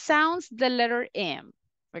let's sound the letter M,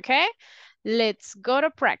 okay? Let's go to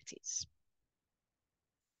practice.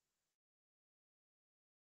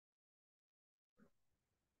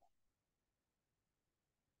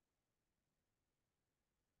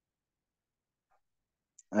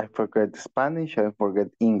 I forget Spanish, I forget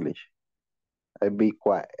English. I be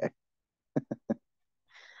quiet.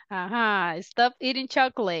 Stop eating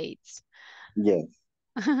chocolates. Yes.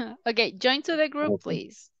 Okay, join to the group, Okay.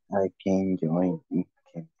 please. I can join.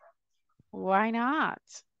 Why not?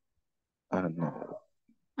 I don't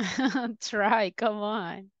know. Try, come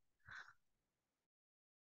on.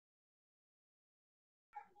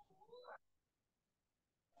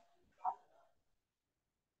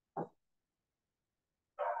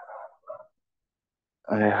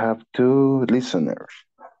 I have two listeners.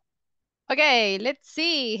 Okay, let's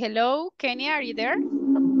see. Hello, Kenya, are you there?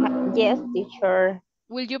 Yes, teacher.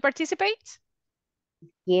 Will you participate?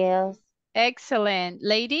 Yes. Excellent.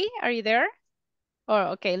 Lady, are you there?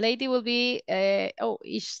 Oh, okay. Lady will be, oh,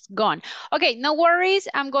 it's gone. Okay, no worries.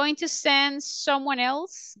 I'm going to send someone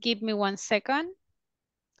else. Give me 1 second.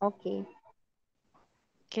 Okay.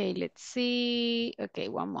 Okay, let's see. Okay,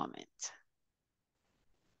 1 moment.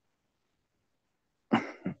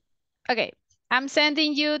 Okay, I'm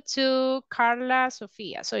sending you to Carla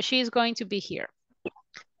Sofia. So she's going to be here.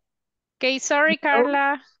 Okay, sorry,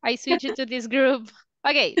 Carla. I switched you to this group.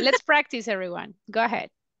 Okay, let's practice, everyone. Go ahead.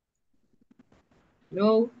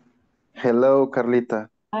 No. Hello, Carlita.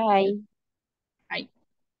 Hi. Hi.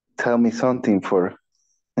 Tell me something for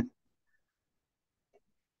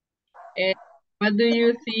What do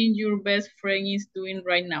you think your best friend is doing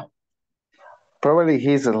right now? probably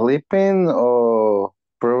he's sleeping or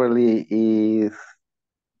probably is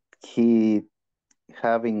he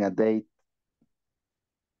having a date.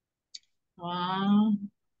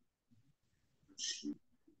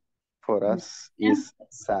 For us Yeah. is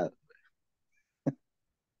sad.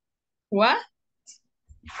 What?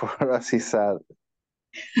 For us is sad.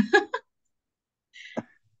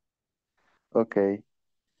 Okay.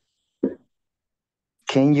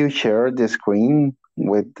 Can you share the screen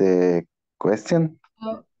with the question?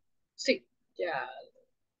 Sí. Yeah.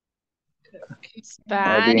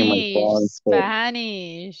 I'll be in my Spanish, phone. So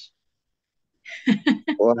Spanish.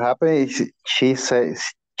 what happened is she says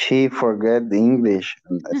she forget the English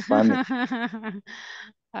and Spanish.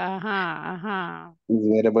 Ajá.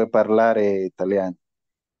 Dovrebbe parlare italiano.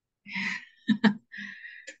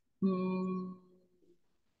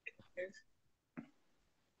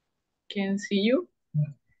 Can see you?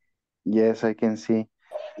 Yes, I can see.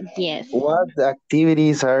 Yes. What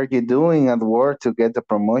activities are you doing at work to get the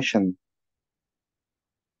promotion?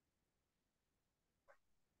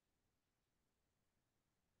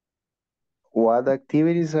 What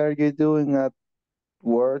activities are you doing at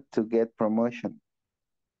work to get promotion?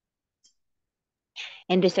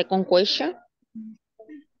 And the second question?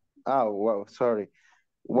 Oh, wow, sorry.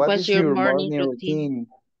 What What's is your your morning morning routine?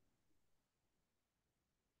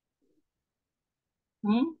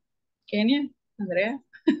 routine? Kenya? Andrea?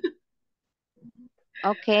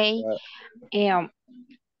 Okay.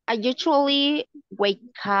 I usually wake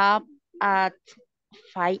up at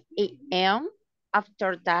 5 a.m.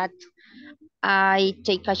 After that, I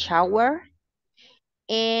take a shower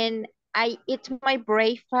and I eat my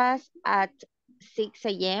breakfast at 6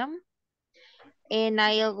 a.m. and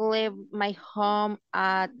I leave my home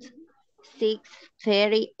at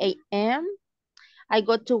 6:30 a.m. I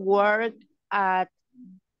go to work at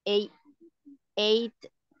 8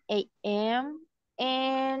 a.m.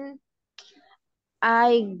 and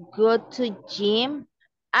I go to gym.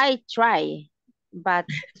 I try, but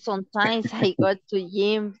sometimes I go to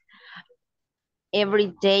gym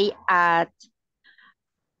every day at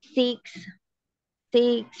 6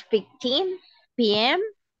 6:15 p.m.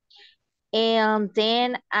 and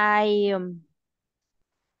then I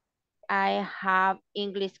have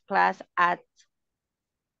English class at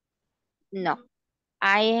no.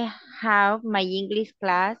 I have my English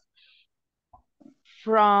class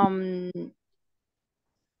from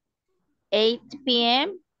 8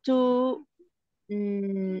 p.m. to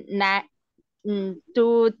 9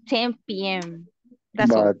 to 10 p.m.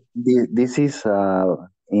 That's all. But this is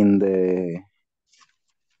in the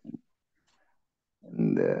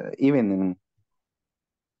evening.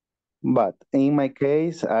 But in my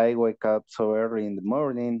case, I wake up so early in the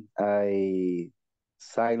morning. I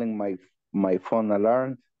silent my phone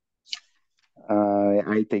alarm.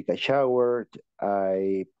 I take a shower.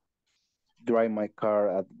 I drive my car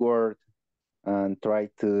at work and try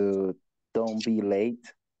to don't be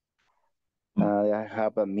late. I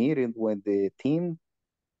have a meeting with the team.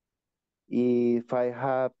 If I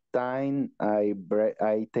have time, I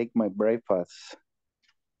take my breakfast.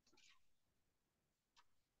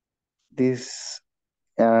 This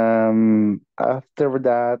after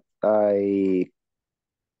that I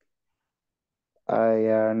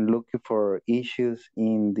am looking for issues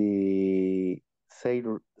in the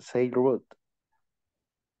sale route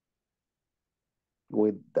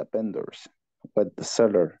with the vendors, with the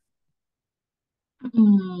seller.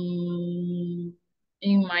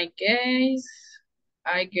 In my case,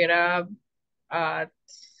 I get up at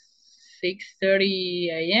 6:30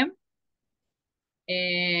 a.m.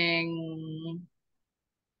 and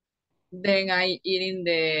then I eat in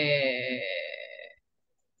the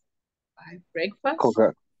breakfast.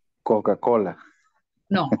 Coca-Cola.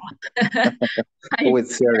 No. With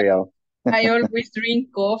cereal. I always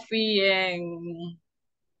drink coffee and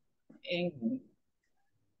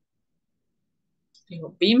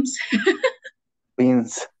beans.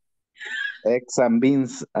 Beans. Eggs and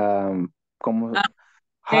beans. Como,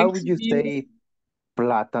 how Eggs, would you beans, say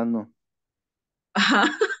plátano,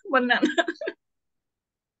 banana.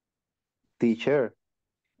 teacher?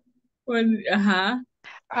 Well,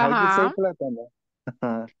 How you say Uh-huh. plátano?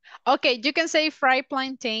 Okay, you can say fried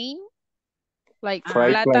plantain, like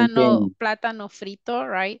Fried plátano, plantain. plátano frito,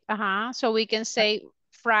 right? Uh-huh. So we can say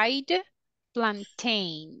fried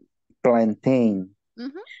plantain. Plantain.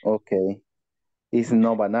 Mhm. Okay. It's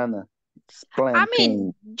no banana. It's I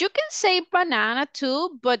mean, plantain. you can say banana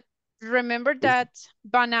too, but remember It's that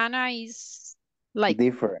banana is like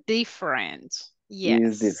different. different. It's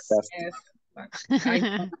Yes. disgusting. Yes, but I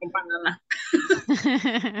don't know banana.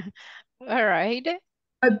 All right.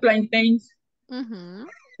 But plantains. Mm-hmm.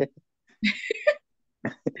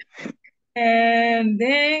 And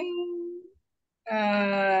then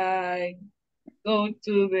I go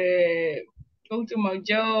to my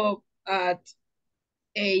job at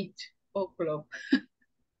 8 o'clock.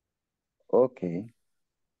 Okay.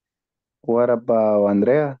 What about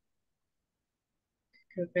Andrea?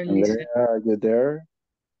 Andrea, are you there?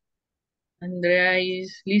 Andrea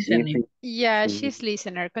is If listening. Yeah, she she's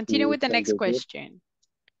listener. Continue with the listen next to good. question.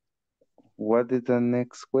 What is the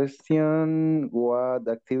next question? What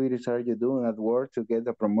activities are you doing at work to get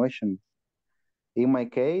a promotion? In my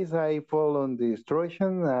case, I follow the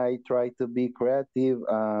instruction. I try to be creative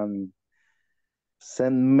and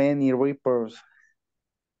send many reports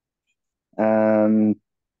and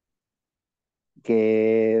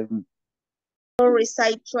get Or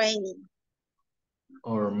recite training.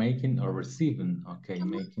 Or making or receiving. Okay,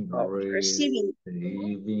 making or Receiving.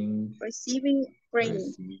 receiving. Receiving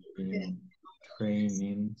training. Receiving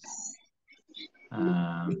trainings.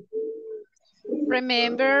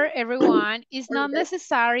 Remember, everyone, it's not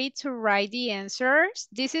necessary to write the answers.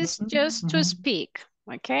 This is just to speak,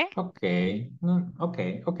 okay? Okay.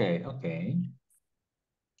 Okay.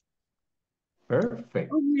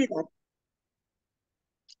 Perfect.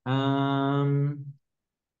 I'm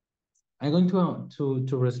going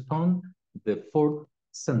to respond the fourth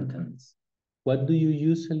sentence. What do you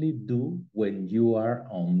usually do when you are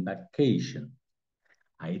on vacation?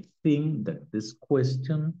 I think that this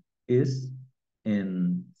question is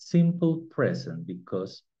in simple present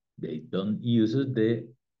because they don't use the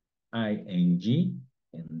ing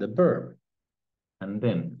in the verb. And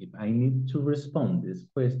then if I need to respond this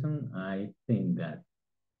question, I think that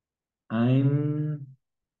I'm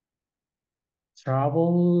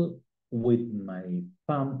traveling with my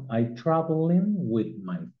traveling with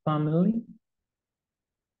my family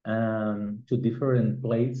to different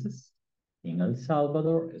places in El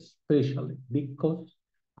Salvador, especially because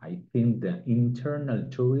I think the internal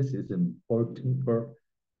tourism is important for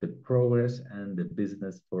the progress and the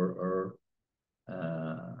business for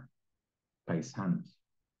our paisanos,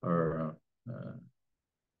 or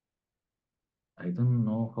I don't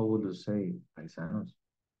know how to say paisanos,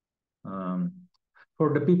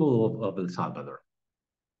 for the people of El Salvador.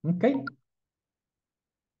 Okay.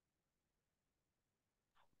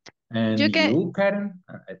 And you, Karen?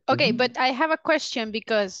 Okay, but I have a question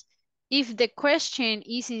because if the question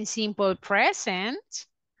is in simple present,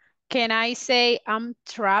 can I say I'm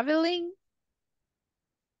traveling?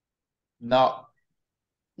 No.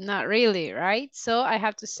 Not really, right? So I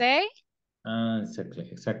have to say? Exactly.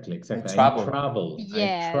 Travel. I travel.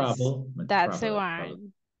 Yes, that's the Travel.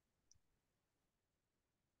 one.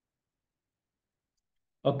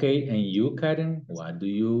 Okay, and you, Karen, what do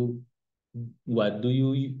you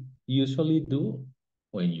usually do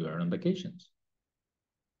when you are on vacations?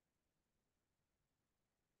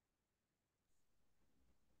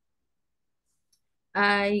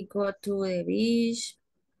 I go to the beach.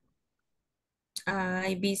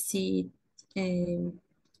 I visit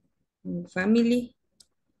family.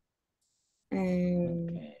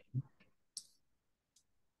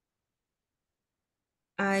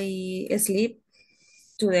 I sleep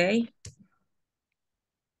today.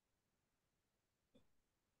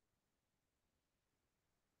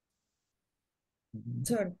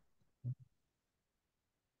 Sorry.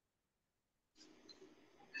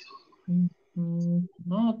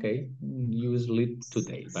 Okay, you sleep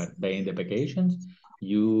today, but in the vacations,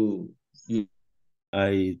 you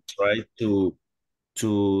I try to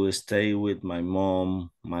stay with my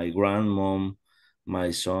mom, my grandmom,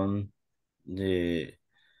 my son, and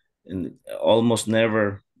almost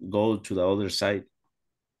never go to the other side.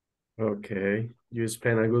 Okay, you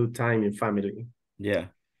spend a good time in family. Yeah.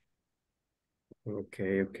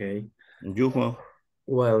 Okay. You?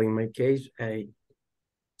 Well, in my case,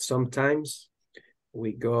 sometimes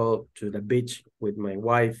we go to the beach with my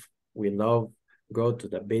wife. We love go to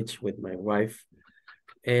the beach with my wife.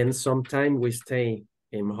 And sometimes we stay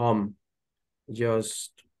in home,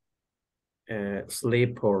 just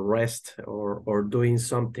sleep or rest or doing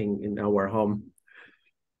something in our home.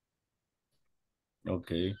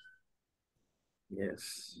 Okay.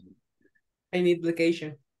 Yes. I need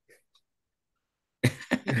vacation.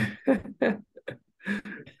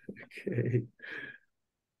 Okay.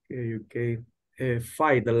 Okay.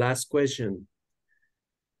 Five, the last question.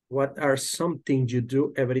 What are something you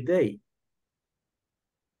do every day?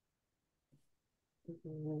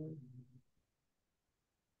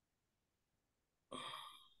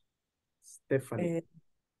 Stephanie.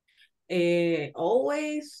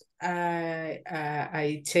 Always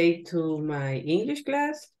I take to my English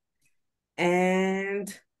class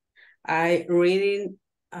and I reading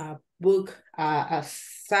a book, a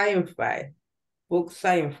sci-fi, book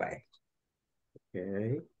sci-fi.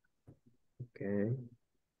 Okay. Okay.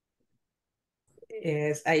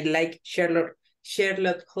 Yes, I like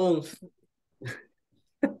Sherlock Holmes.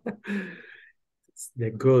 It's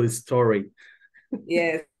the good story.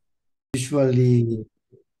 Yes. Usually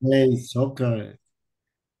play soccer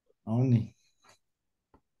only.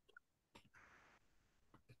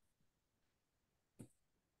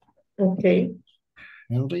 Okay.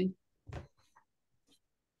 Henry?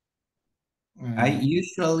 I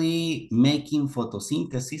usually making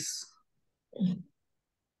photosynthesis in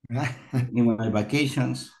my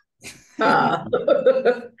vacations. Ah.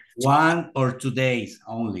 1 or 2 days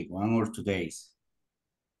only, 1 or 2 days.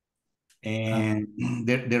 And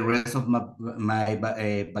the rest of my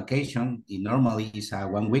vacation normally is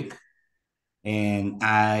 1 week. And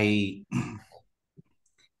I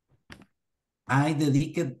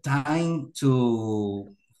dedicated time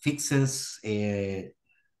to fixes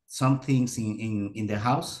some things in the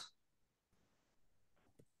house.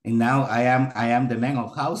 And now I am the man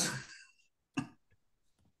of house.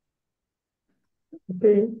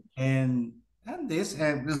 Okay. and this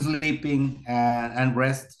sleeping and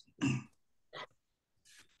rest.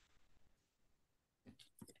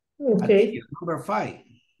 Okay. Number 5.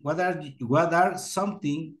 What are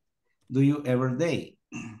something do you every day?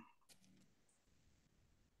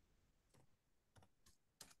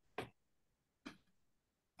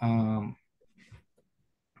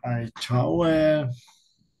 I shower,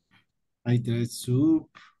 I dress soup,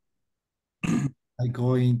 I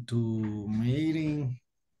go into meeting,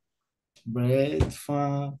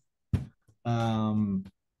 breakfast,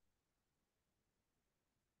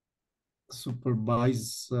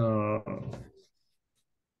 supervisor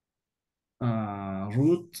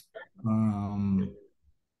route,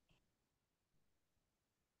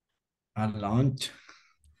 a lunch,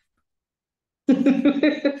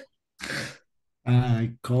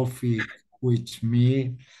 coffee with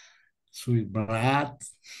me, sweet bread,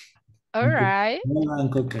 All right.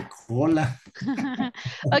 and Coca-Cola.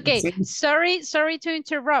 Okay, sorry to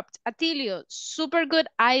interrupt. Atilio, super good.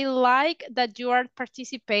 I like that you are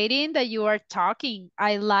participating, that you are talking.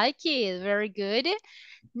 I like it, very good.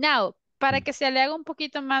 Now, para que se le haga un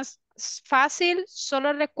poquito más fácil,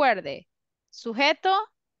 solo recuerde, sujeto,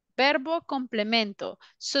 verbo, complemento.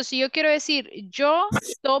 So, si yo quiero decir, yo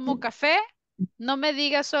tomo café, no me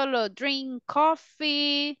diga solo drink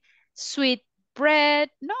coffee, sweet bread.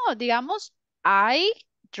 No, digamos, I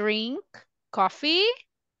drink coffee,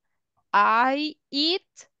 I eat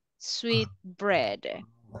sweet bread.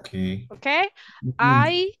 Okay. Okay?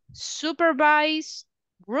 I supervise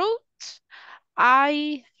route.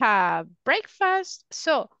 I have breakfast.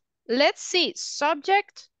 So let's see,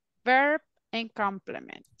 subject, verb, and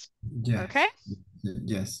complement. Yes. Okay?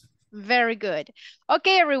 Yes. Very good.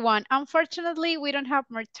 Okay, everyone. Unfortunately, we don't have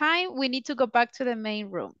more time. We need to go back to the main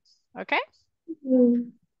room. Okay?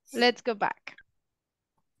 Let's go back.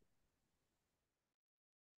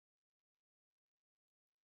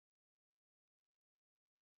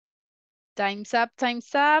 Time's up,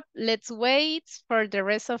 time's up. Let's wait for the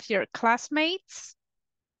rest of your classmates.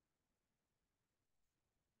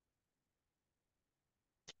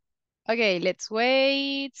 Okay, let's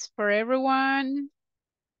wait for everyone.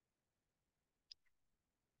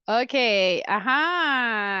 Okay,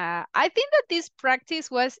 I think that this practice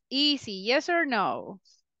was easy, yes or no?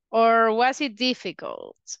 Or was it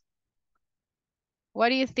difficult? What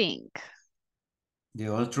do you think? The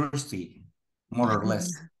old trusty, more or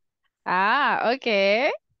less.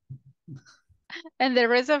 Okay. And the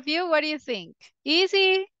rest of you, what do you think?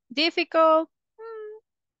 Easy, difficult,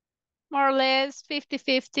 more or less,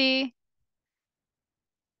 50-50?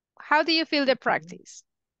 How do you feel the practice?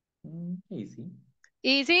 Easy.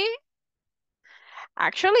 Easy?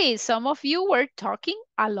 Actually, some of you were talking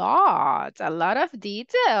a lot of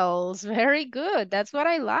details. Very good. That's what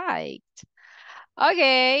I liked.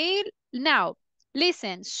 Okay, now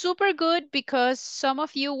listen, super good because some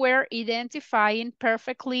of you were identifying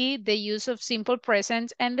perfectly the use of simple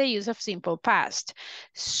present and the use of simple past.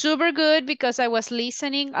 Super good because I was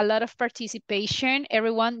listening, a lot of participation.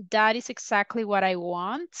 Everyone, that is exactly what I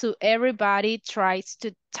want. So everybody tries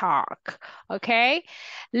to talk, okay?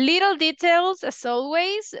 Little details as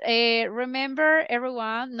always. Remember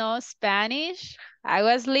everyone knows Spanish. I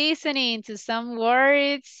was listening to some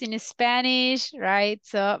words in Spanish, right?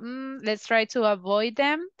 So let's try to avoid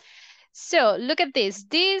them. So look at this.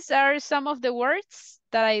 These are some of the words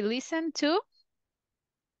that I listened to.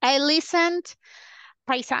 I listened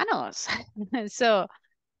paisanos. So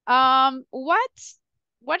what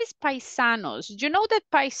is paisanos? You know that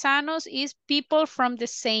paisanos is people from the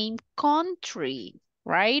same country,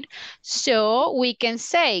 right? So we can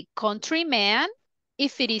say countryman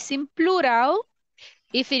if it is in plural.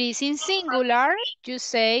 If it is in singular, you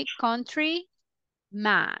say country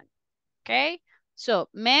man, okay? So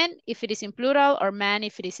man if it is in plural or man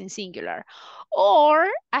if it is in singular. Or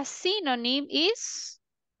a synonym is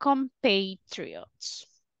compatriots.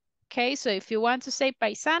 Okay, so if you want to say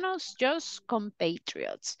paisanos, just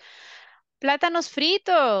compatriots. Plátanos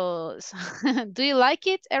fritos. Do you like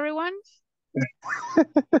it, everyone?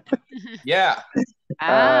 Yeah.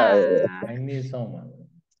 I need someone.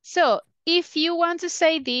 So if you want to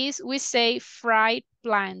say this, we say fried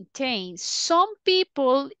plantains. Some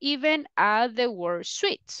people even add the word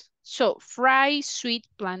sweet. So fried sweet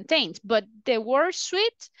plantains, but the word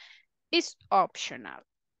sweet is optional.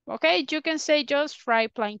 Okay, you can say just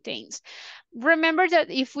fried plantains. Remember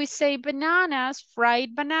that if we say bananas,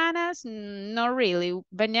 fried bananas, not really.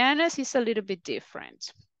 Bananas is a little bit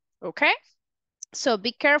different. Okay? So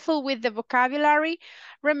be careful with the vocabulary.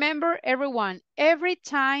 Remember, everyone, every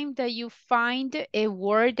time that you find a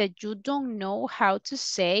word that you don't know how to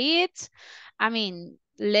say it, I mean,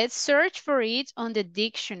 let's search for it on the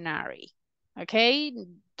dictionary. Okay?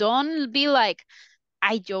 Don't be like,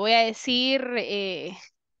 ay, yo voy a decir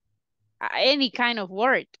any kind of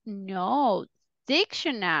word. No,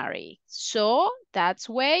 dictionary. So that's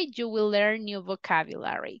way you will learn new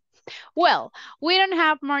vocabulary. Well, we don't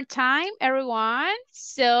have more time, everyone.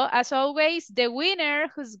 So as always, the winner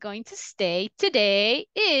who's going to stay today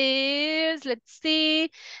is, let's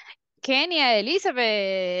see, Kenya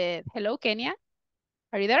Elizabeth. Hello, Kenya.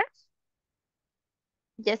 Are you there?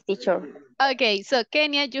 Yes, teacher. Okay, so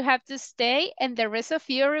Kenya, you have to stay, and the rest of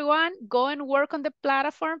you, everyone, go and work on the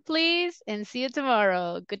platform, please, and see you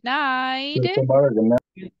tomorrow. Good night.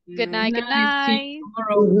 Good night, good Nice. See you night.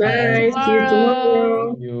 tomorrow. Good See you night. See you tomorrow.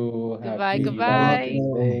 tomorrow. You Goodbye, happy goodbye.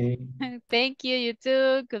 day. Thank you, you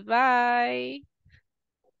too. Goodbye.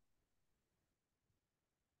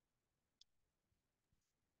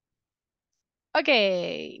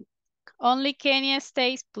 Okay, only Kenya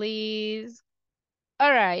stays, please.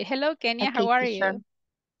 All right, hello, Kenya, how Okay, are teacher. you?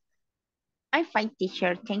 I'm fine,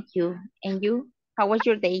 teacher. Thank you. And you? How was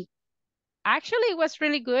your day? Actually, it was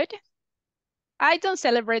really good. I don't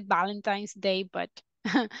celebrate Valentine's Day, but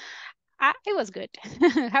it was good.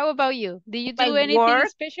 How about you? Did you My do anything work,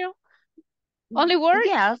 special? Only work?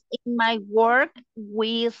 yes, in my work,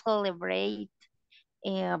 we celebrate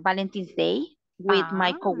Valentine's Day with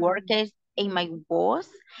my Ah, coworkers and my boss.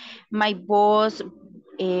 My boss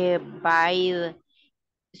buy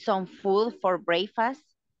some food for breakfast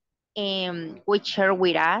and we share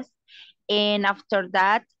with us. And after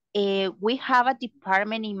that, we have a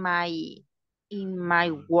department in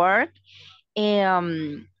my work,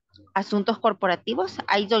 asuntos corporativos.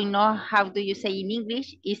 I don't know how do you say in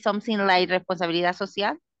English. It's something like responsabilidad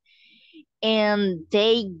social. And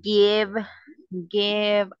they give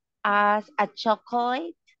us a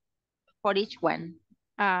chocolate for each one.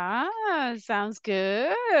 sounds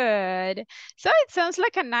good. So it sounds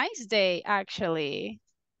like a nice day, actually.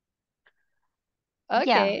 Yeah.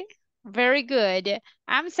 Okay, very good.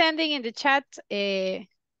 I'm sending in the chat the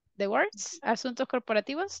words, asuntos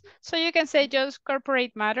corporativos. So you can say just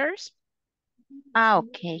corporate matters.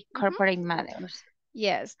 Okay. Corporate matters.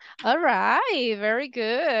 Yes. All right. Very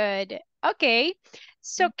good. Okay.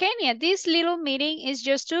 So Kenya, this little meeting is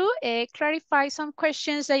just to clarify some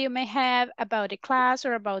questions that you may have about the class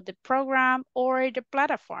or about the program or the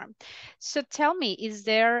platform. So tell me, is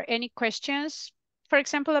there any questions, for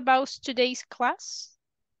example, about today's class?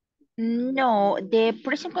 No, the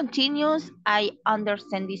present continuous. I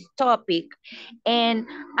understand this topic, and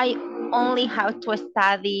I only have to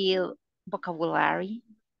study vocabulary,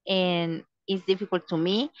 and it's difficult to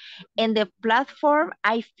me. And the platform,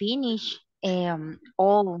 I finish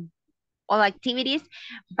all activities,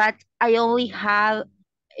 but I only have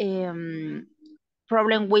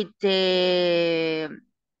problem with the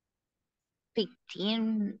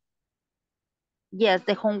 15. Yes,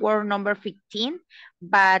 the homework number 15,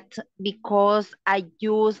 but because I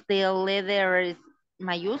use the letters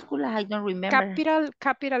mayúsculas, I don't remember.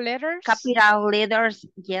 Capital letters? Capital letters,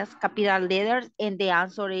 yes, capital letters, and the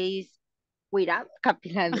answer is without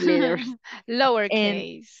capital letters.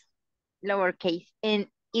 Lowercase. And lowercase. And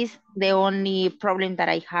it's the only problem that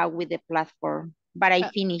I have with the platform, but I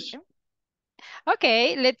finished.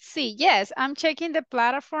 Okay, let's see. Yes, I'm checking the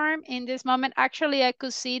platform in this moment. Actually, I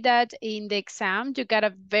could see that in the exam, you got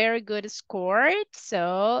a very good score.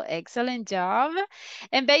 So excellent job.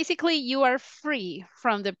 And basically, you are free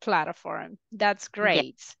from the platform. That's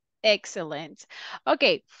great. Yes. Excellent.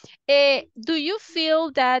 Okay, do you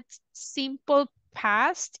feel that simple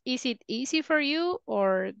past, is it easy for you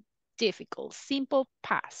or difficult? Simple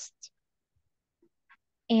past.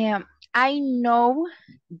 I know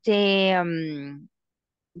the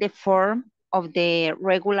form of the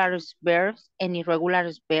regular verbs and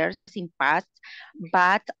irregular verbs in past,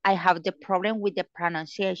 but I have the problem with the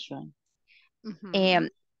pronunciation.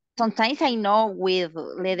 Sometimes I know with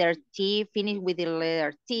letter T, finish with the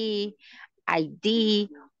letter T, ID,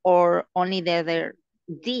 or only the letter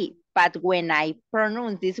D. But when I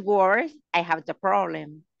pronounce these words, I have the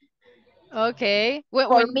problem. Okay.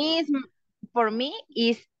 For me,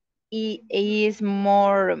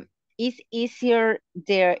 it's easier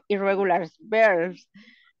the irregular verbs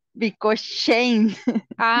because change.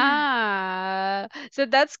 So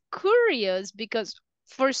that's curious because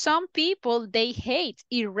for some people, they hate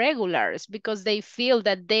irregulars because they feel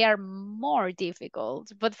that they are more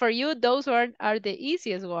difficult. But for you, those are the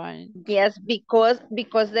easiest one. Yes, because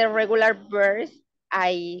the regular verbs,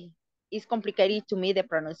 it's complicated to me, the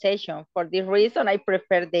pronunciation. For this reason, I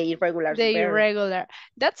prefer the irregular The verbs. irregular.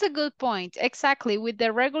 That's a good point. Exactly. With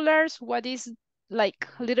the regulars, what is like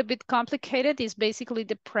a little bit complicated is basically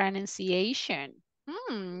the pronunciation.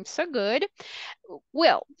 So good.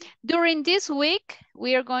 Well, during this week,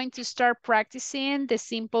 we are going to start practicing the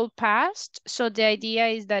simple past. So the idea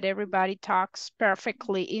is that everybody talks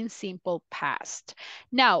perfectly in simple past.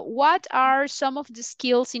 Now, what are some of the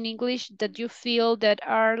skills in English that you feel that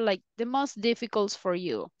are like the most difficult for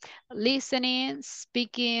you? Listening,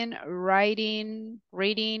 speaking, writing,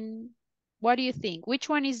 reading. What do you think? Which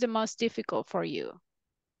one is the most difficult for you?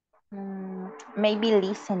 Maybe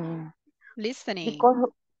listening. Listening.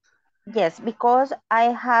 Because I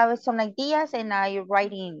have some ideas and I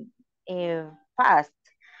writing fast,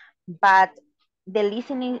 but the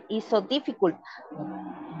listening is so difficult.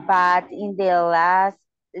 But in the last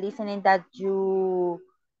listening that you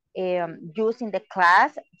use in the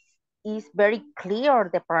class is very clear,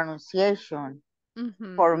 the pronunciation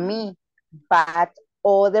for me. But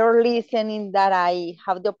other listening that I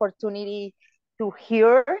have the opportunity to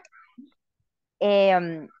hear,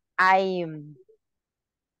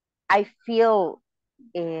 I feel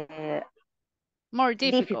more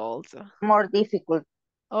difficult. More difficult.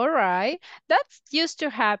 All right, that's used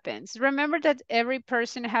to happen. Remember that every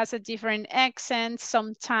person has a different accent,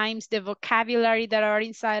 sometimes the vocabulary that are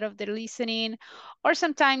inside of the listening, or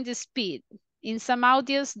sometimes the speed. In some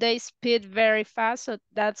audios, they speed very fast, so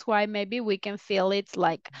that's why maybe we can feel it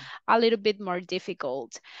like a little bit more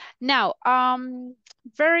difficult. Now,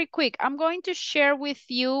 very quick, I'm going to share with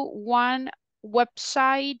you one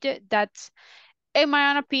website that, in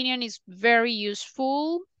my own opinion, is very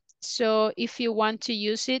useful. So if you want to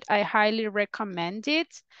use it, I highly recommend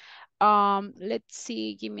it. Let's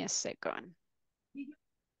see, give me a second.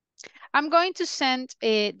 I'm going to send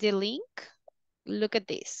the link. Look at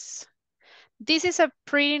this. This is a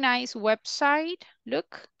pretty nice website.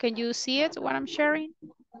 Look, can you see it, what I'm sharing?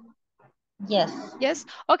 Yes. Yes.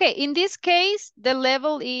 Okay, in this case, the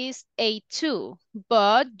level is A2,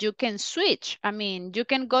 but you can switch. I mean, you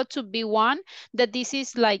can go to B1, that this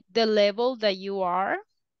is like the level that you are,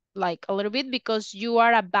 like a little bit, because you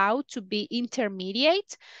are about to be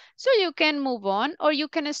intermediate. So you can move on, or you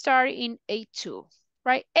can start in A2,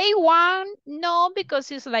 right? A1, no, because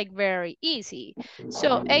it's like very easy.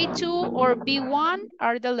 So A2 or B1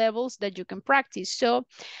 are the levels that you can practice. So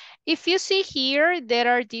if you see here,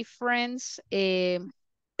 there are different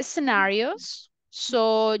scenarios.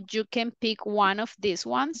 So you can pick one of these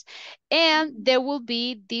ones, and there will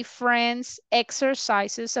be different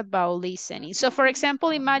exercises about listening. So for example,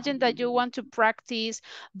 imagine that you want to practice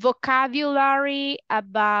vocabulary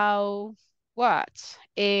about what?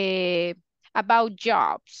 About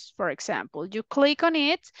jobs, for example. You click on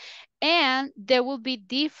it, and there will be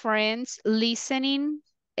different listening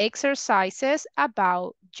exercises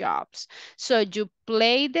about jobs. So you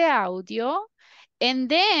play the audio, And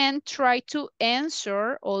then try to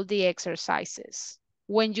answer all the exercises.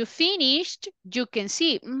 When you finished, you can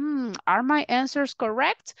see, are my answers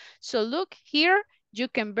correct? So look here, you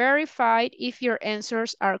can verify if your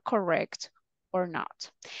answers are correct or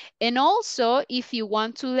not. And also, if you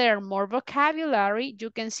want to learn more vocabulary,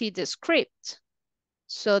 you can see the script.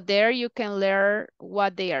 So there you can learn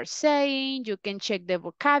what they are saying, you can check the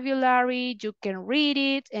vocabulary, you can read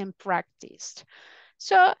it and practice.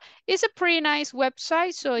 So it's a pretty nice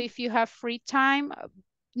website. So if you have free time,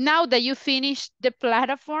 now that you finished the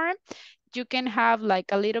platform, you can have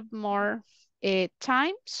like a little more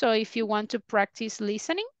time. So if you want to practice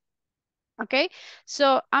listening, okay?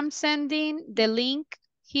 So I'm sending the link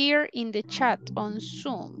here in the chat on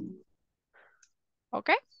Zoom,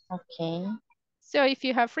 okay? Okay. So if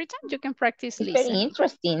you have free time, you can practice It's very listening.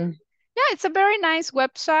 interesting. Yeah, it's a very nice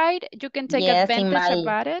website. You can take Yes, advantage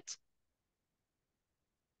about it.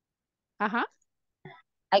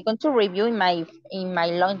 I'm going to review in my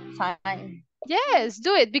long time. Yes,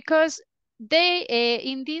 do it because they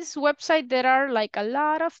in this website there are like a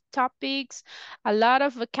lot of topics, a lot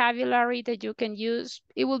of vocabulary that you can use.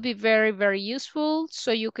 It will be very, very useful.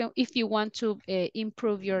 So you can, if you want to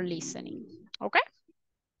improve your listening. Okay.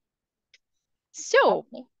 So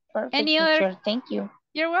Okay, perfect, any other? teacher. Thank you.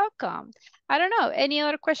 You're welcome. I don't know. Any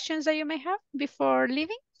other questions that you may have before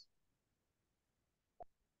leaving?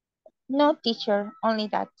 No, teacher, only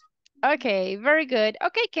that. Okay, very good.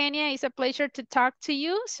 Okay, Kenya, it's a pleasure to talk to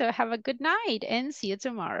you. So have a good night and see you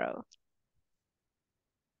tomorrow.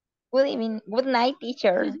 Good evening. Good night,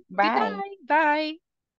 teacher. Bye. Good night. Bye.